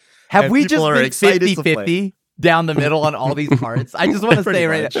set. Have And we people just are been excited to play. 50-50 down the middle on all these cards? I just want to Pretty say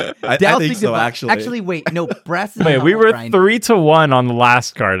right much. now. I think Dousing so, Divine- actually. Actually, wait. No, Brass is Wait, not we were grinding. 3-1 on the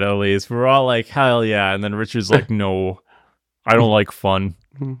last card at least. We were all like, hell yeah. And then Richard's like, no, I don't like fun.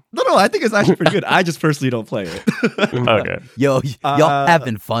 No, I think it's actually pretty good. I just personally don't play it. Okay. Yo, y'all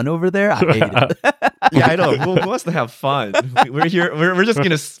having fun over there? I hate it. Yeah, I know. Who wants to have fun? We're here. We're just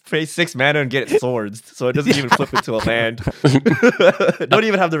gonna pay 6 mana and get swords, so it doesn't even flip into a land. Don't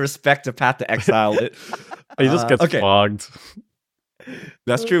even have the respect to path to exile it. He just gets okay. flogged.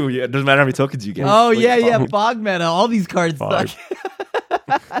 That's true. Yeah, it doesn't matter how many tokens you get. Oh Like, yeah. Bog mana. All these cards Fog. suck.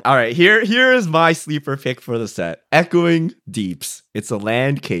 All right, here is my sleeper pick for the set: Echoing Deeps. It's a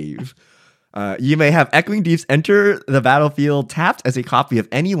land cave. You may have Echoing Deeps enter the battlefield tapped as a copy of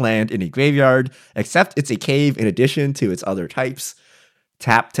any land in a graveyard, except it's a cave in addition to its other types.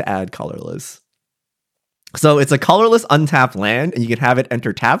 Tap to add colorless. So it's a colorless untapped land, and you can have it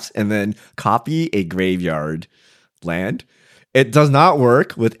enter taps and then copy a graveyard land. It does not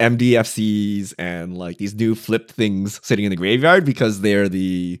work with MDFCs and like these new flipped things sitting in the graveyard because they're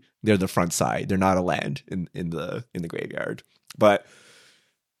the front side. They're not a land in the graveyard. But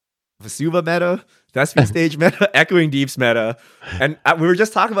Vesuva meta, Thespian stage meta, Echoing Deeps meta, and we were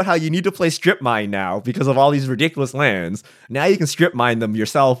just talking about how you need to play strip mine now because of all these ridiculous lands. Now you can strip mine them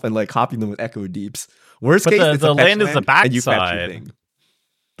yourself and like copy them with Echoing Deeps. Worst But case, the it's a fetch land is the and you fetch your backside. thing.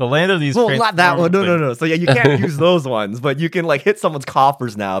 The land of these. Well, not that one. transform- No. So yeah, you can't use those ones, but you can like hit someone's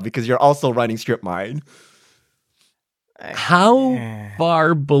coffers now because you're also running strip mine. How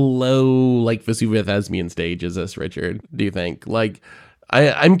far below like Vesuva Thespian stage is this, Richard? Do you think? Like,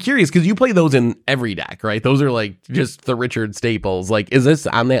 I'm curious because you play those in every deck, right? Those are like just the Richard staples. Like, is this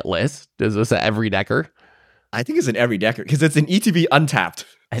on that list? Is this a every decker? I think it's an every decker because it's an ETB untapped,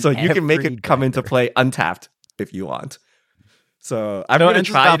 so you can make every it come into decker. play untapped if you want. So I'm No, gonna it's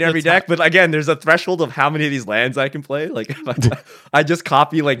try about it every the deck, but again, there's a threshold of how many of these lands I can play. Like, I just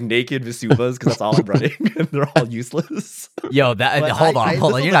copy like naked Vesuvas because that's all I'm running, and they're all useless. Yo, that But hold on. this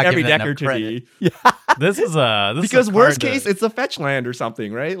You're is not every giving that decker enough to credit. me. This is a Because worst card case, that- it's a fetch land or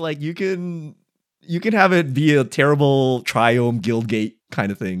something, right? Like you can have it be a terrible Triome Guildgate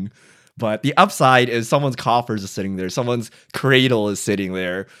kind of thing. But the upside is someone's coffers is sitting there, someone's cradle is sitting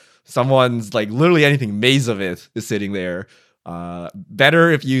there, someone's like literally anything Maze of It is sitting there.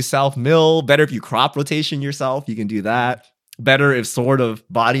 Better if you self-mill, better if you crop rotation yourself, you can do that. Better if Sword of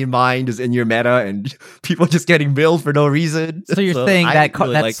Body and Mind is in your meta and people just getting milled for no reason. So you're saying I that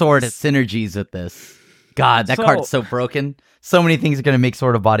really that like sword this. has synergies with this? God, that So- card's so broken. So many things are going to make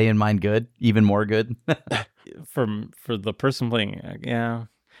Sword of Body and Mind good, even more good. for the person playing it, yeah.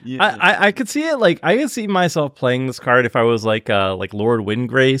 I could see it like I could see myself playing this card if I was like Lord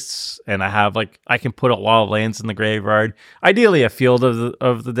Windgrace and I have like I can put a lot of lands in the graveyard. Ideally a Field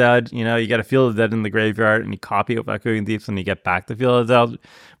of the Dead. You know, you get a Field of the Dead in the graveyard and you copy it with Echoing Deeps and you get back the Field of the Dead.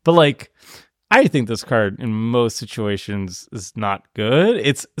 But like I think this card in most situations is not good.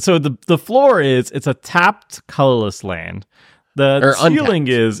 It's so the floor is it's a tapped colorless land. The Or ceiling untapped.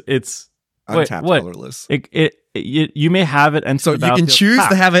 is it's Untapped what? colorless. You may have it enter So the you can battlefield choose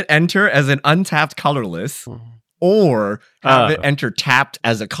tapped. to have it enter as an untapped colorless, or have it enter tapped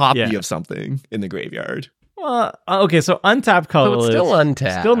as a copy Yeah. of something in the graveyard. Okay, so untapped So colorless, it's still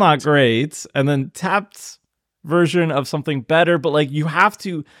untapped. still not great, and then tapped version of something better. But like you have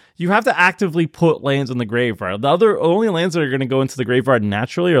to actively put lands in the graveyard. The only lands that are going to go into the graveyard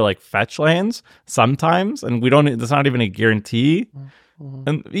naturally are like fetch lands sometimes, and we don't. That's not even a guarantee.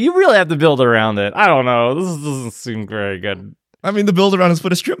 And you really have to build around it. I don't know. This doesn't seem very good. I mean, the build around is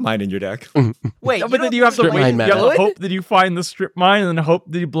put a strip mine in your deck. Wait, No, but then you have to strip wait. mine You meta. have to hope that you find the strip mine, and then hope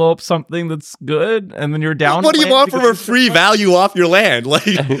that you blow up something that's good, and then you're down. What do you land want because for a it's free value off your land? Like,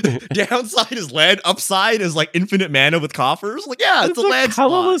 downside is land, upside is like infinite mana with coffers. Like, yeah, it's It's a a land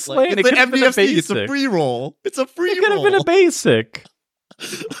colorless spot. Like, land. it's It an could've been a MDFC. It's a basic. free roll. It's a free It could have roll. been a basic.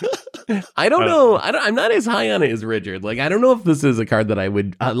 I don't know. I'm not as high on it as Richard. Like, I don't know if this is a card that I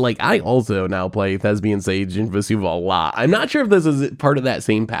would like. I also now play Thespian Sage and Vesuva a lot. I'm not sure if this is part of that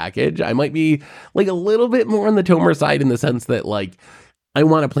same package. I might be like a little bit more on the Tomer side in the sense that like I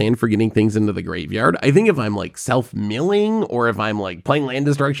want to plan for getting things into the graveyard. I think if I'm like self-milling or if I'm like playing land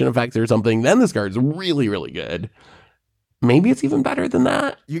destruction effects or something, then this card's really, really good. maybe it's even better than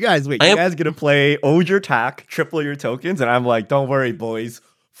that. You guys, wait. You guys gonna play Ode Your Tack, triple your tokens, and I'm like, don't worry, boys.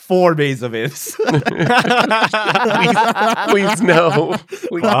 4 Maze of Ifs. Please no.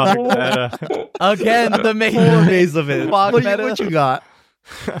 Again, the main 4 Maze of Ifs. Fuck What you got?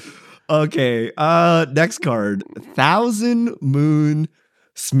 Okay. Next card. Thousand Moon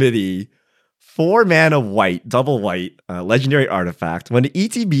Smithy. 4 mana white, double white, legendary artifact. When the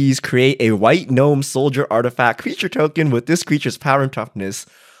ETBs create a white gnome soldier artifact creature token with this creature's power and toughness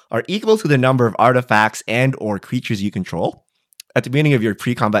are equal to the number of artifacts and or creatures you control. At the beginning of your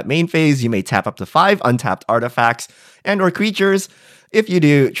pre-combat main phase, you may tap up to 5 untapped artifacts and or creatures. If you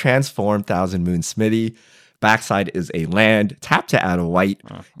do, transform Thousand Moon Smithy. Backside is a land. Tap to add a white.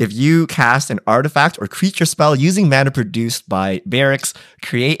 If you cast an artifact or creature spell using mana produced by barracks,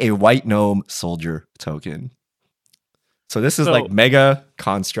 create a white gnome soldier token. So this is like mega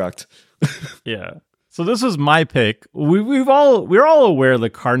construct. Yeah. So this is my pick. We're all aware the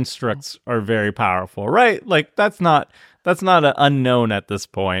constructs are very powerful, right? Like that's not an unknown at this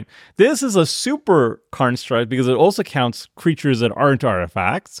point. This is a super construct because it also counts creatures that aren't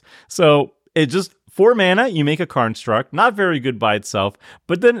artifacts. So it just 4 mana, you make a construct, not very good by itself,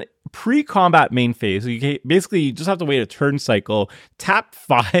 but then pre-combat main phase, you just have to wait a turn cycle, tap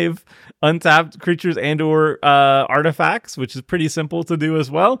 5 untapped creatures and or artifacts, which is pretty simple to do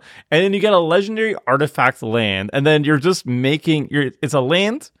as well, and then you get a legendary artifact land, and then you're just making it's a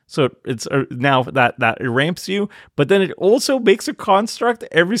land, so it's now that it ramps you, but then it also makes a construct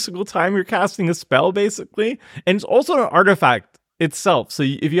every single time you're casting a spell, basically, and it's also an artifact itself. So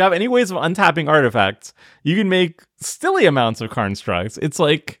if you have any ways of untapping artifacts, you can make silly amounts of constructs. It's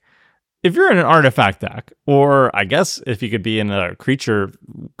like if you're in an artifact deck, or I guess if you could be in a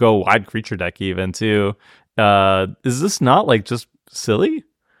go wide creature deck even too. Is this not like just silly?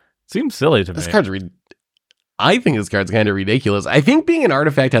 Seems silly to me. This card's I think this card's kind of ridiculous. I think being an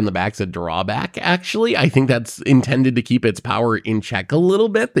artifact on the back's a drawback, actually. I think that's intended to keep its power in check a little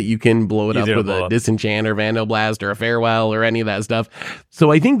bit, that you can blow it up with a Disenchant or Vandalblast or a Farewell or any of that stuff.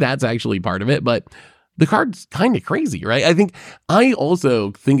 So I think that's actually part of it, but the card's kind of crazy, right? I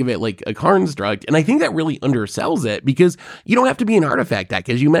also think of it like a construct, and I think that really undersells it because you don't have to be an artifact deck,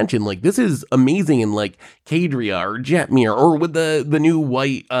 as you mentioned. Like, this is amazing in like Kadria or Jetmir or with the new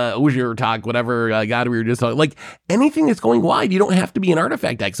white Osier Talk, whatever god we were just talking. Like, anything that's going wide, you don't have to be an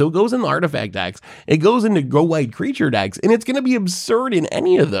artifact deck. So it goes in the artifact decks, it goes into go wide creature decks, and it's going to be absurd in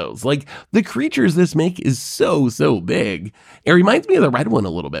any of those. Like, the creatures this make is so big. It reminds me of the red one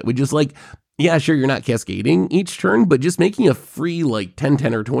a little bit, which is like, yeah, sure, you're not cascading each turn, but just making a free like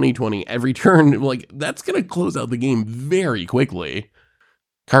 10-10 or 20-20 every turn, like that's going to close out the game very quickly.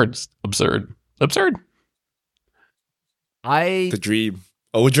 Card's absurd. The dream.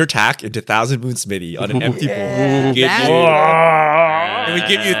 Ode Your Tack into Thousand Moon Smithy on an empty board. And we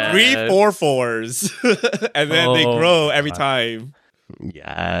give you 3 4/4s, and then they grow every time.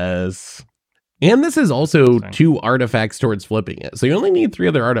 Yes. And this is also 2 artifacts towards flipping it. So you only need 3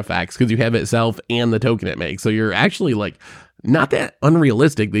 other artifacts because you have it itself and the token it makes. So you're actually like not that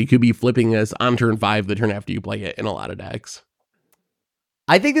unrealistic that you could be flipping this on turn 5 the turn after you play it in a lot of decks.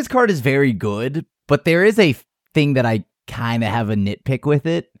 I think this card is very good, but there is a thing that I kind of have a nitpick with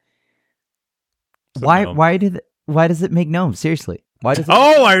it. Why does it make gnomes? Seriously. Why does it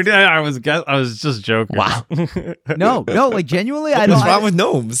I was just joking. Wow. No, like genuinely, I don't. What's wrong with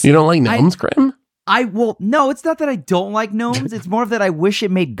gnomes? You don't like gnomes, Grim? No, it's not that I don't like gnomes. It's more of that I wish it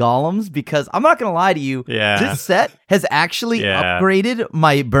made golems, because I'm not gonna lie to you. Yeah. This set has actually upgraded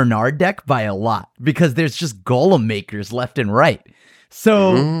my Bernard deck by a lot because there's just golem makers left and right.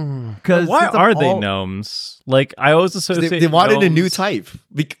 So, because why are they gnomes? Like, I always associate they wanted gnomes. a new type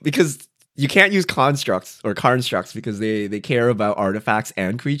because you can't use constructs because they care about artifacts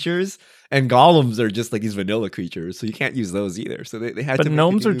and creatures, and golems are just like these vanilla creatures, so you can't use those either. So they had to. But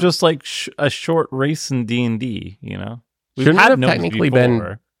gnomes are just like a short race in D&D. You know, shouldn't it have technically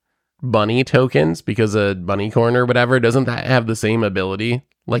been bunny tokens because a bunny corn or whatever? Doesn't that have the same ability?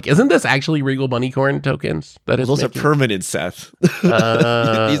 Like, isn't this actually Regal Bunny Corn tokens? Those are permanent, Seth. These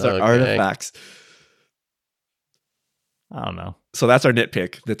are artifacts. I don't know. So that's our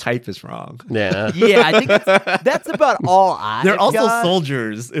nitpick. The type is wrong. Yeah. Yeah, I think that's about all I They're also got.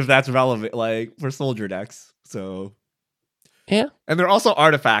 soldiers, if that's relevant, like for soldier decks. So yeah. And they're also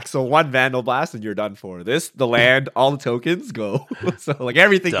artifacts. So 1 Vandal Blast and you're done for. This, the land, all the tokens go. So like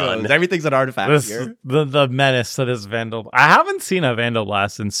everything goes. Everything's an artifact here. The menace that is Vandal. I haven't seen a Vandal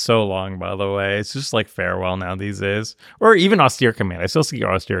Blast in so long, by the way. It's just like Farewell now these days. Or even Austere Command. I still see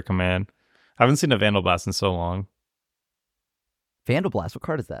Austere Command. I haven't seen a Vandal Blast in so long. Vandal Blast, what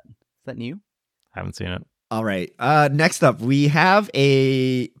card is that? Is that new? I haven't seen it. All right. Next up, we have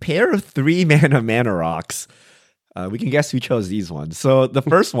a pair of 3 mana rocks. We can guess who chose these ones. So the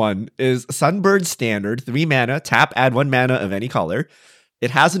first one is Sunbird Standard, 3 mana, tap, add 1 mana of any color.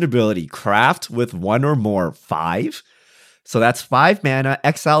 It has an ability, craft with 1 or more 5. So that's 5 mana,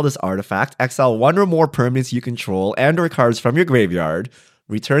 exile this artifact, exile 1 or more permanents you control and or cards from your graveyard.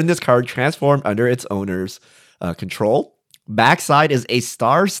 Return this card transformed under its owner's control. Backside is a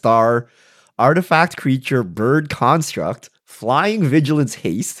star artifact creature bird construct, flying vigilance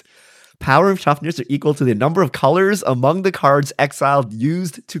haste. Power and toughness are equal to the number of colors among the cards exiled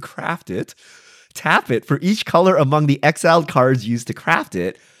used to craft it. Tap it for each color among the exiled cards used to craft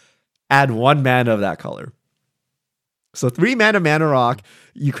it. Add 1 mana of that color. So 3 mana rock,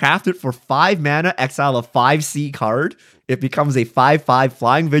 you craft it for 5 mana, exile a 5C card. It becomes a 5/5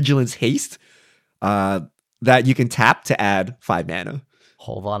 flying vigilance haste that you can tap to add 5 mana.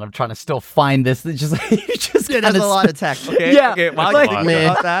 Hold on, I'm trying to still find this. It's just you just There's a lot of text. Okay, Yeah, okay. While like- you're thinking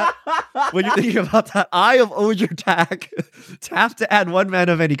about that, when you're thinking about that, Eye of Odger tap to add 1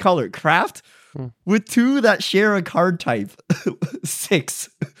 mana of any color. Craft with 2 that share a card type. 6.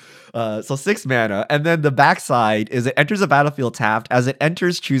 So 6 mana. And then the backside is it enters a battlefield tapped. As it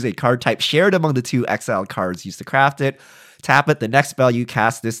enters, choose a card type shared among the 2 exiled cards used to craft it. Tap it. The next spell you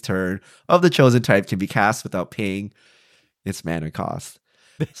cast this turn of the chosen type can be cast without paying its mana cost.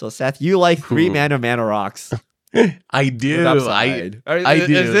 So Seth, you like 3 mana rocks. I do. With upside. I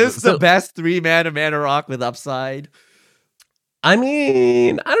do. Is this So- the best 3 mana rock with upside? I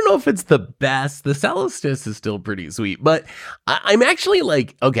mean, I don't know if it's the best. The Celestis is still pretty sweet, but I'm actually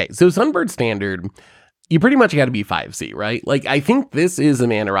like, okay, so Sunbird Standard, you pretty much got to be 5C, right? Like, I think this is a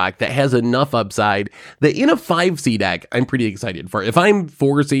mana rock that has enough upside that in a 5C deck, I'm pretty excited for. If I'm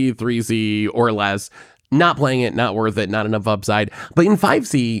 4C, 3C, or less, not playing it, not worth it, not enough upside. But in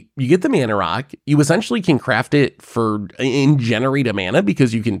 5C, you get the mana rock. You essentially can craft it and generate a mana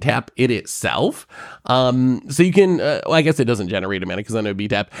because you can tap it itself. So you can, well, I guess it doesn't generate a mana because then it would be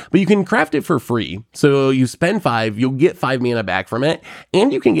tapped, but you can craft it for free. So you spend 5, you'll get 5 mana back from it,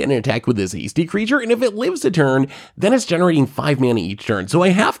 and you can get an attack with this hasty creature. And if it lives a turn, then it's generating 5 mana each turn. So I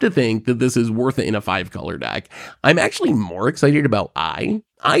have to think that this is worth it in a 5-color deck. I'm actually more excited about Eye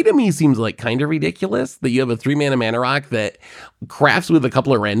to me seems like kind of ridiculous that you have a 3 mana rock that crafts with a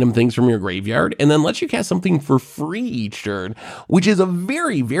couple of random things from your graveyard and then lets you cast something for free each turn, which is a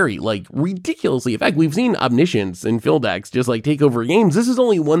very, very like ridiculously effect. We've seen Omniscience in fill decks just like take over games. This is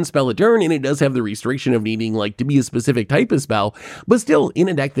only 1 spell a turn and it does have the restriction of needing like to be a specific type of spell, but still in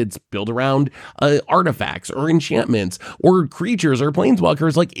a deck that's built around artifacts or enchantments or creatures or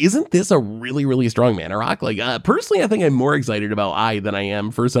planeswalkers, like isn't this a really, really strong mana rock? Like personally, I think I'm more excited about Eye than I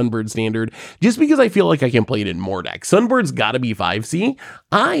am for Sunbird Standard, just because I feel like I can play it in more decks. Sunbird's got to be 5C.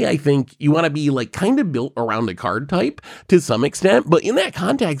 I think you want to be like kind of built around a card type to some extent, but in that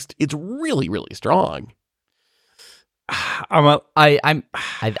context, it's really, really strong. I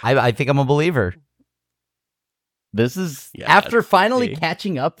think I'm a believer. This is Yeah, after finally see.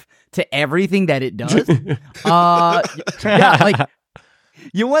 catching up to everything that it does. Yeah, like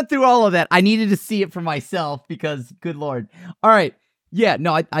you went through all of that. I needed to see it for myself because, good lord. All right, yeah,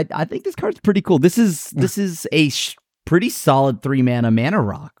 no, I think this card's pretty cool. This is a pretty solid 3 mana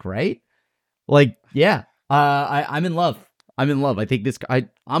rock, right? Like, yeah, I'm in love. I'm in love. I think this.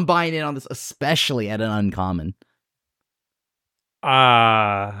 I'm buying in on this, especially at an uncommon.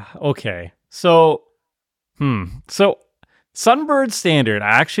 Okay. So Sunbird Standard, I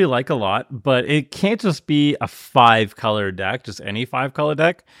actually like a lot, but it can't just be a 5-color deck, just any 5-color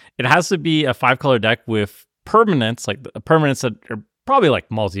deck. It has to be a 5-color deck with permanents, like permanents that are probably like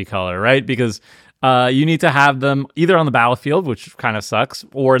multicolor, right? Because you need to have them either on the battlefield, which kind of sucks,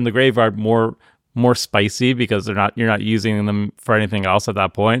 or in the graveyard, more spicy because you're not using them for anything else at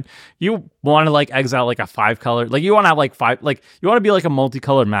that point. You want to like exile like a 5-color, like you want to have like 5, like you want to be like a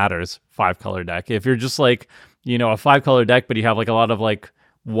multicolored matters 5-color deck. If you're just like, you know, a 5-color deck, but you have like a lot of like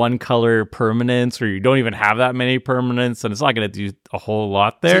 1-color permanents, or you don't even have that many permanents, and it's not going to do a whole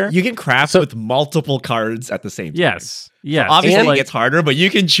lot there. So you can craft with multiple cards at the same time. Yes. Obviously, And, it like, gets harder, but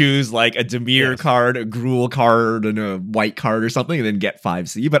you can choose like a Dimir card, a Gruul card, and a white card or something, and then get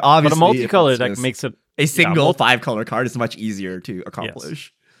 5C. But but obviously, a multicolor if deck it's makes it a single yeah, 5-color card is much easier to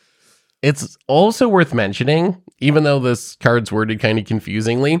accomplish. It's also worth mentioning, even though this card's worded kind of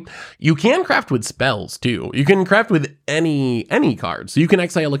confusingly, you can craft with spells too. You can craft with any card. So you can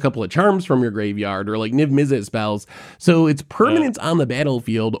exile a couple of charms from your graveyard or like Niv Mizzet spells. So it's permanents on the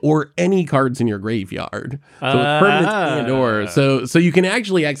battlefield or any cards in your graveyard. So it's permanents and or. So you can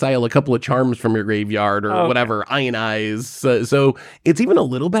actually exile a couple of charms from your graveyard or whatever, ionize. So it's even a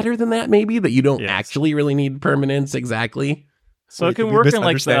little better than that maybe, that you don't actually really need permanents exactly. So it can work in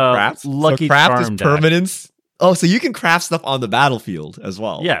like the craft? Lucky so craft Charm is deck. permanence. Oh, so you can craft stuff on the battlefield as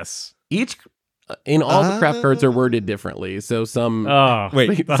well. Yes. Each in all the craft cards are worded differently. So some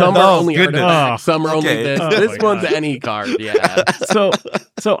Wait, some are only goodness. artifacts, some are only Okay. this. Oh This my one's God. any card, yeah.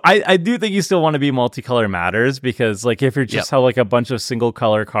 So I do think you still want to be multicolor matters, because like if you're just have like a bunch of single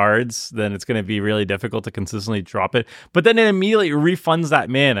color cards, then it's going to be really difficult to consistently drop it. But then it immediately refunds that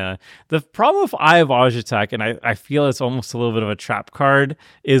mana. The problem with Eye of Ajatek, and I feel it's almost a little bit of a trap card,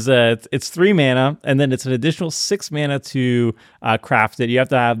 is that it's 3 mana and then it's an additional 6 mana to craft it. You have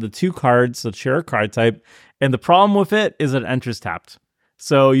to have the 2 cards that share a card type. And the problem with it is it enters tapped.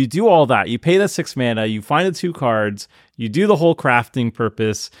 So you do all that. You pay the 6 mana, you find the 2 cards, you do the whole crafting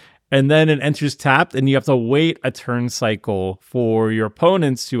purpose, and then it enters tapped, and you have to wait a turn cycle for your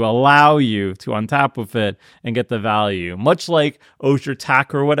opponents to allow you to untap with it and get the value. Much like Osher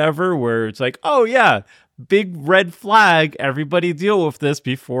Tack or whatever, where it's like, oh yeah, big red flag, everybody deal with this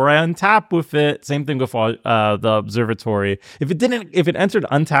before I untap with it. Same thing with the observatory. If it entered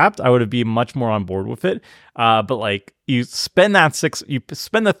untapped, I would be much more on board with it. But like you spend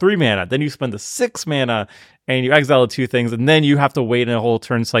the 3 mana, then you spend the 6 mana, and you exile the 2 things, and then you have to wait in a whole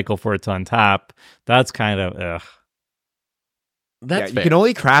turn cycle for it to untap. That's kind of ugh. That's you fair. can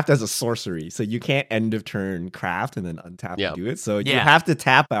only craft as a sorcery, so you can't end of turn craft and then untap and do it. So you have to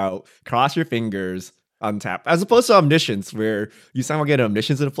tap out, cross your fingers, untap, as opposed to Omniscience, where you somehow get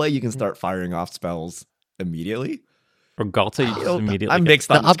Omniscience into play, you can start firing off spells immediately. Or Galta, you just immediately I'm get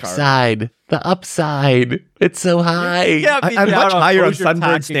mixed on the this card. the upside. It's so high. I'm much higher on Osher Sunbird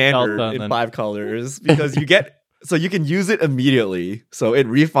Tack and Standard Galta in than- 5 colors because you get. So you can use it immediately. So it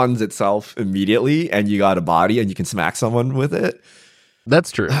refunds itself immediately, and you got a body, and you can smack someone with it.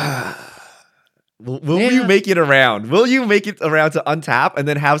 That's true. Will you make it around? Will you make it around to untap and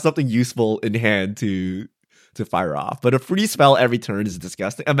then have something useful in hand to fire off? But a free spell every turn is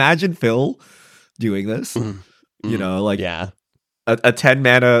disgusting. Imagine Phil doing this. You know, like a 10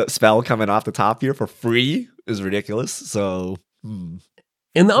 mana spell coming off the top here for free is ridiculous. So.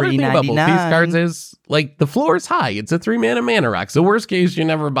 And the other thing about both these $3.99. cards is, like, the floor is high. It's a 3 mana rock. So worst case, you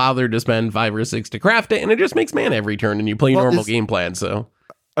never bother to spend 5 or 6 to craft it, and it just makes mana every turn, and you play normal game plan. So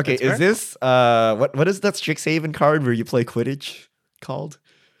Okay, is this what is that Strixhaven card where you play Quidditch called?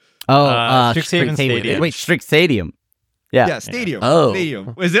 Strixhaven Stadium. Wait, Strixstadium. Yeah. Stadium. Oh.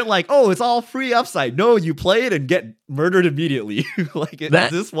 Stadium. Is it like, oh, it's all free upside? No, you play it and get murdered immediately. Like, is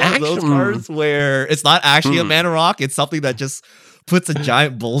this one of those cards where it's not actually a mana rock? It's something that just puts a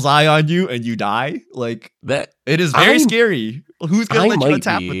giant bullseye on you and you die? Like, that it is very scary. Who's gonna let you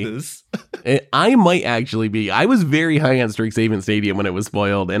untap with this? I might actually be. I was very high on Strixhaven Stadium when it was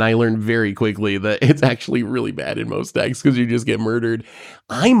spoiled, and I learned very quickly that it's actually really bad in most decks because you just get murdered.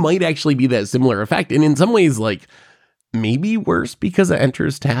 I might actually be that similar effect, and in some ways, like, maybe worse because it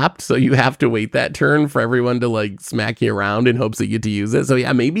enters tapped, so you have to wait that turn for everyone to like smack you around in hopes that you get to use it. So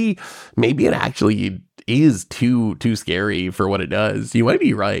yeah, maybe it actually is too scary for what it does. You might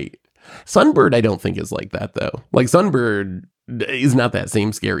be right. Sunbird, I don't think is like that though. Like Sunbird is not that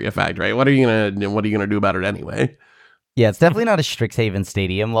same scary effect, right? What are you gonna do about it anyway? Yeah, it's definitely not a Strixhaven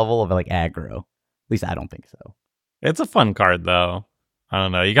Stadium level of like aggro. At least I don't think so. It's a fun card though. I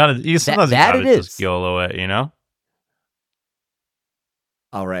don't know. You sometimes that you it gotta is. just YOLO it, you know?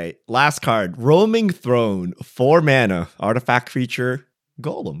 All right, last card, Roaming Throne, 4 mana, artifact creature,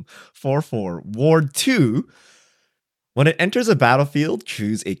 Golem, 4/4, Ward 2. When it enters a battlefield,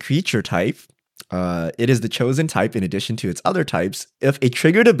 choose a creature type. It is the chosen type in addition to its other types. If a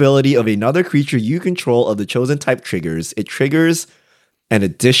triggered ability of another creature you control of the chosen type triggers, it triggers an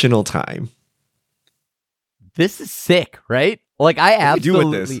additional time. This is sick, right? Like I What do you do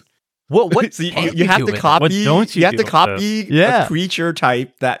absolutely. with this? What So can't you have do to with it? copy. What don't you have do to with copy Yeah. a creature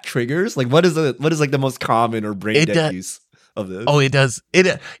type that triggers. Like what is like the most common or brain dead use of this? Oh, it does.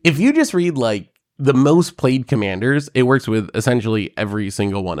 If you just read like the most played commanders, it works with essentially every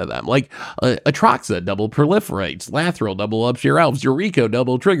single one of them. Like Atraxa double proliferates, Lathril double ups your elves, Eureka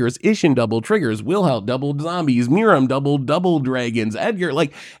double triggers, Ishin double triggers, Wilhelt double zombies, Miram double dragons, Edgar.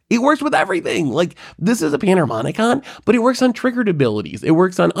 Like it works with everything. Like this is a Panharmonicon, but it works on triggered abilities. It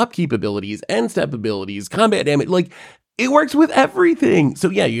works on upkeep abilities, end step abilities, combat damage. Like It works with everything. So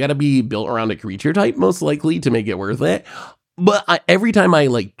yeah, you got to be built around a creature type most likely to make it worth it. But every time I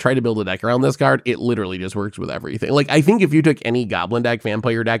like try to build a deck around this card, it literally just works with everything. Like I think if you took any goblin deck,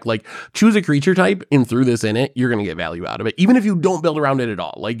 vampire deck, like choose a creature type and threw this in it, you're going to get value out of it. Even if you don't build around it at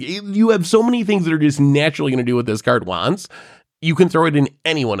all. Like you have so many things that are just naturally going to do what this card wants. You can throw it in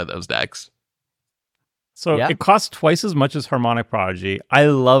any one of those decks. So Yeah. it costs twice as much as Harmonic Prodigy. I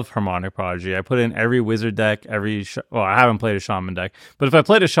love Harmonic Prodigy. I put it in every wizard deck, well, I haven't played a shaman deck, but if I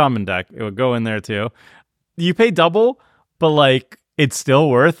played a shaman deck, it would go in there too. You pay double, but like it's still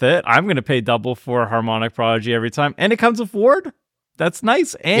worth it. I'm going to pay double for Harmonic Prodigy every time. And it comes with ward. That's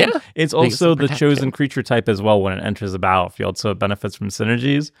nice. And it's also the chosen creature type as well when it enters the battlefield, so it benefits from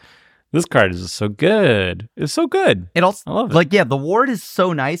synergies. This card is just so good. It's so good. It also, I love it. like, the ward is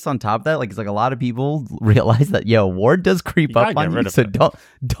so nice on top of that. Like, it's like a lot of people realize that, ward does creep gotta up get on rid you. of So it.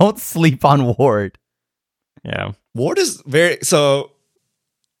 don't sleep on ward. Yeah. Ward is so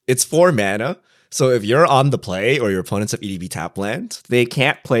it's 4 mana. So if you're on the play or your opponents have EDB tap land, they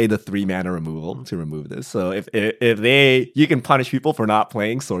can't play the 3 mana removal to remove this. So if you can punish people for not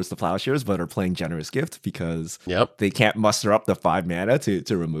playing Swords to Plowshares but are playing Generous Gift because they can't muster up the 5 mana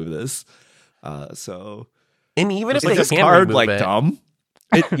to remove this. So And even if like they this can't card remove like it, dumb,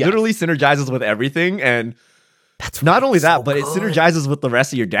 it literally synergizes with everything, and that's not only that, but it synergizes with the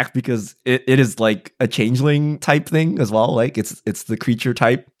rest of your deck because it is like a changeling type thing as well. Like it's the creature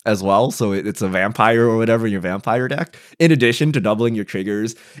type as well, so it's a vampire or whatever in your vampire deck. In addition to doubling your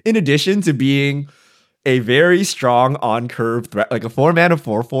triggers, in addition to being a very strong on curve threat, like a 4 mana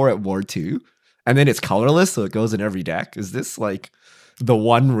 4/4 at Ward 2, and then it's colorless, so it goes in every deck. Is this like the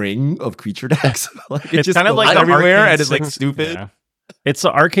one ring of creature decks? Like It's just kind of goes like the everywhere, arcane and it's like sign- stupid. Yeah. It's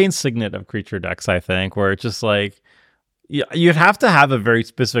the arcane signet of creature decks, I think, where it's just like you'd have to have a very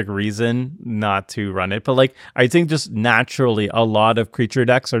specific reason not to run it. But like I think just naturally a lot of creature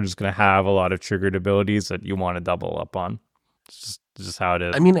decks are just going to have a lot of triggered abilities that you want to double up on. It's just how it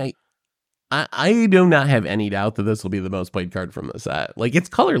is. I mean, I do not have any doubt that this will be the most played card from the set. Like, it's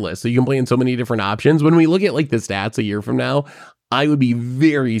colorless, so you can play in so many different options. When we look at like the stats a year from now, I would be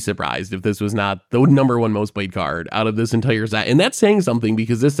very surprised if this was not the number one most played card out of this entire set. And that's saying something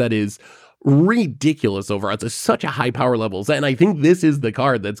because this set is ridiculous overall. It's such a high power level set, and I think this is the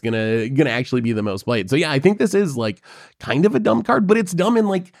card that's gonna actually be the most played. So yeah, I think this is like kind of a dumb card, but it's dumb in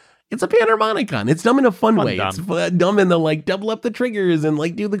like it's a Panharmonicon. It's dumb in a fun way. Dumb. It's dumb in the like double up the triggers and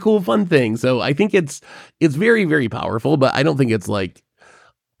like do the cool fun thing. So I think it's very, very powerful, but I don't think it's like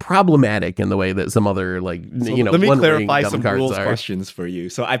problematic in the way that some other like So let let me one clarify dumb some cards rules are. questions for you.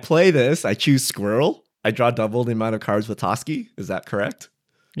 So I play this, I choose Squirrel, I draw double the amount of cards with Toski. Is that correct?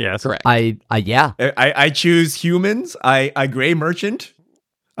 yes. Correct. I choose humans, I Gray Merchant,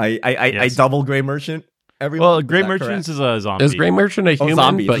 I Yes. double Gray Merchant. Everyone. Well, Is Grey that Merchants correct? is a zombie. Is Grey Merchant a human?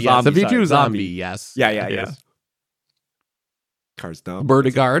 zombie. But It's a yes, zombie, if you sorry, choose zombie. zombie, yes. Yeah. Yeah. Cards dumb.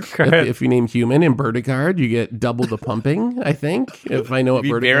 Bertigard. If you name human and Bertigard, you get double the pumping, I think. If I know what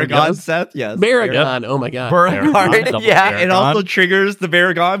Maybe Bertigard Baragon, does. Seth? Yes. Baragon. Oh my god. Baragon, double Yeah, it Baragon. also triggers the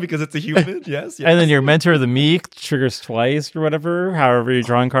Baragon because it's a human. Yes. And then your Mentor of the Meek triggers twice or whatever, however you're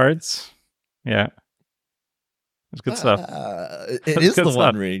drawing cards. Yeah. It's good stuff. It is good the stuff.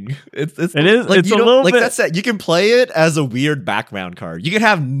 One Ring. It is. Like, it's you a don't- little like bit- that set. You can play it as a weird background card. You can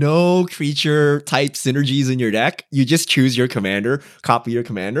have no creature type synergies in your deck. You just choose your commander, copy your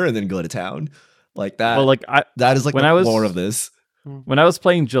commander, and then go to town like that. Well, like that is like when the I was- core of this. when I was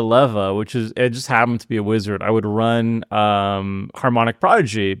playing Jaleva, which is it just happened to be a wizard, I would run Harmonic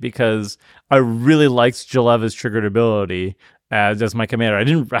Prodigy because I really liked Jaleva's triggered ability as my commander. I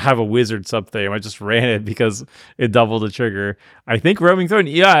didn't have a wizard sub thing. I just ran it because it doubled the trigger. I think Roaming Throne,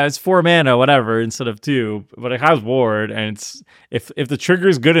 it's 4 mana, whatever, instead of 2, but it has ward, and it's if the trigger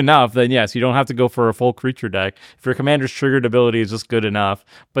is good enough, then yes, you don't have to go for a full creature deck. If your commander's triggered ability is just good enough,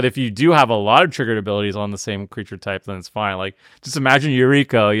 but if you do have a lot of triggered abilities on the same creature type, then it's fine. Like, just imagine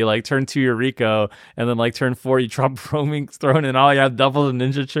Eureka. You like turn 2 Eureka, and then like turn 4 you drop Roaming Throne, and all you have double the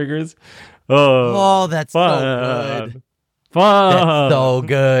ninja triggers. Oh, that's so fun. good. Fun. That's so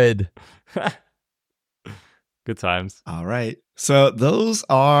good. Good times. All right. So those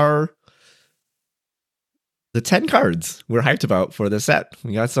are the 10 cards we're hyped about for this set.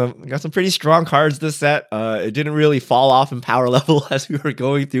 We got some pretty strong cards this set. It didn't really fall off in power level as we were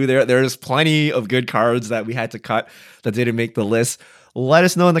going through there. There's plenty of good cards that we had to cut that didn't make the list. Let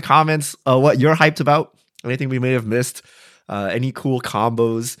us know in the comments what you're hyped about. Anything we may have missed. Any cool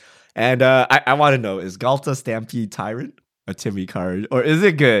combos. And I want to know, is Galta Stampede Tyrant a Timmy card, or is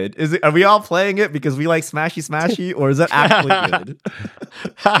it good? Are we all playing it because we like Smashy Smashy, or is it actually good?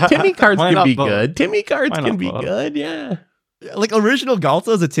 Timmy cards Why can not be both? good. Timmy cards Why can not be both? good. Yeah. Like original Galta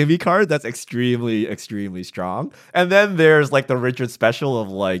is a Timmy card that's extremely, extremely strong. And then there's like the Richard special of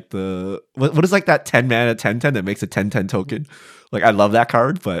like the what is like that 10 mana 10/10 that makes a 10/10 token. Like I love that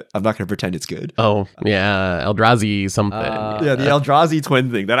card, but I'm not gonna pretend it's good. Oh yeah, Eldrazi something. Yeah, the Eldrazi twin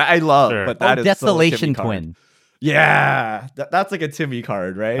thing that I love, Sure. but that is Desolation so a Timmy card. Twin. Yeah, that's like a Timmy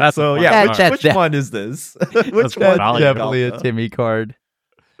card, right? That's so a fun yeah, card. which one is this? Which That's one? value. Definitely a Galta? Timmy card.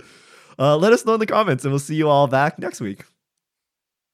 Let us know in the comments, and we'll see you all back next week.